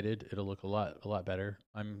 I'm excited. It'll look a lot better.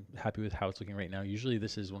 I'm happy with how it's looking right now. Usually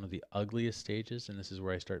this is one of the ugliest stages, and this is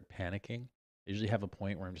where I start panicking. I usually have a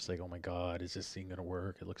point where I'm just like, oh my God, is this thing gonna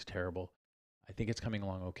work? It looks terrible. I think it's coming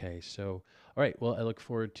along okay. So, all right. Well, I look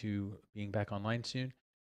forward to being back online soon.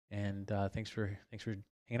 And thanks for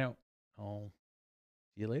hanging out. I'll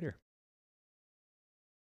see you later.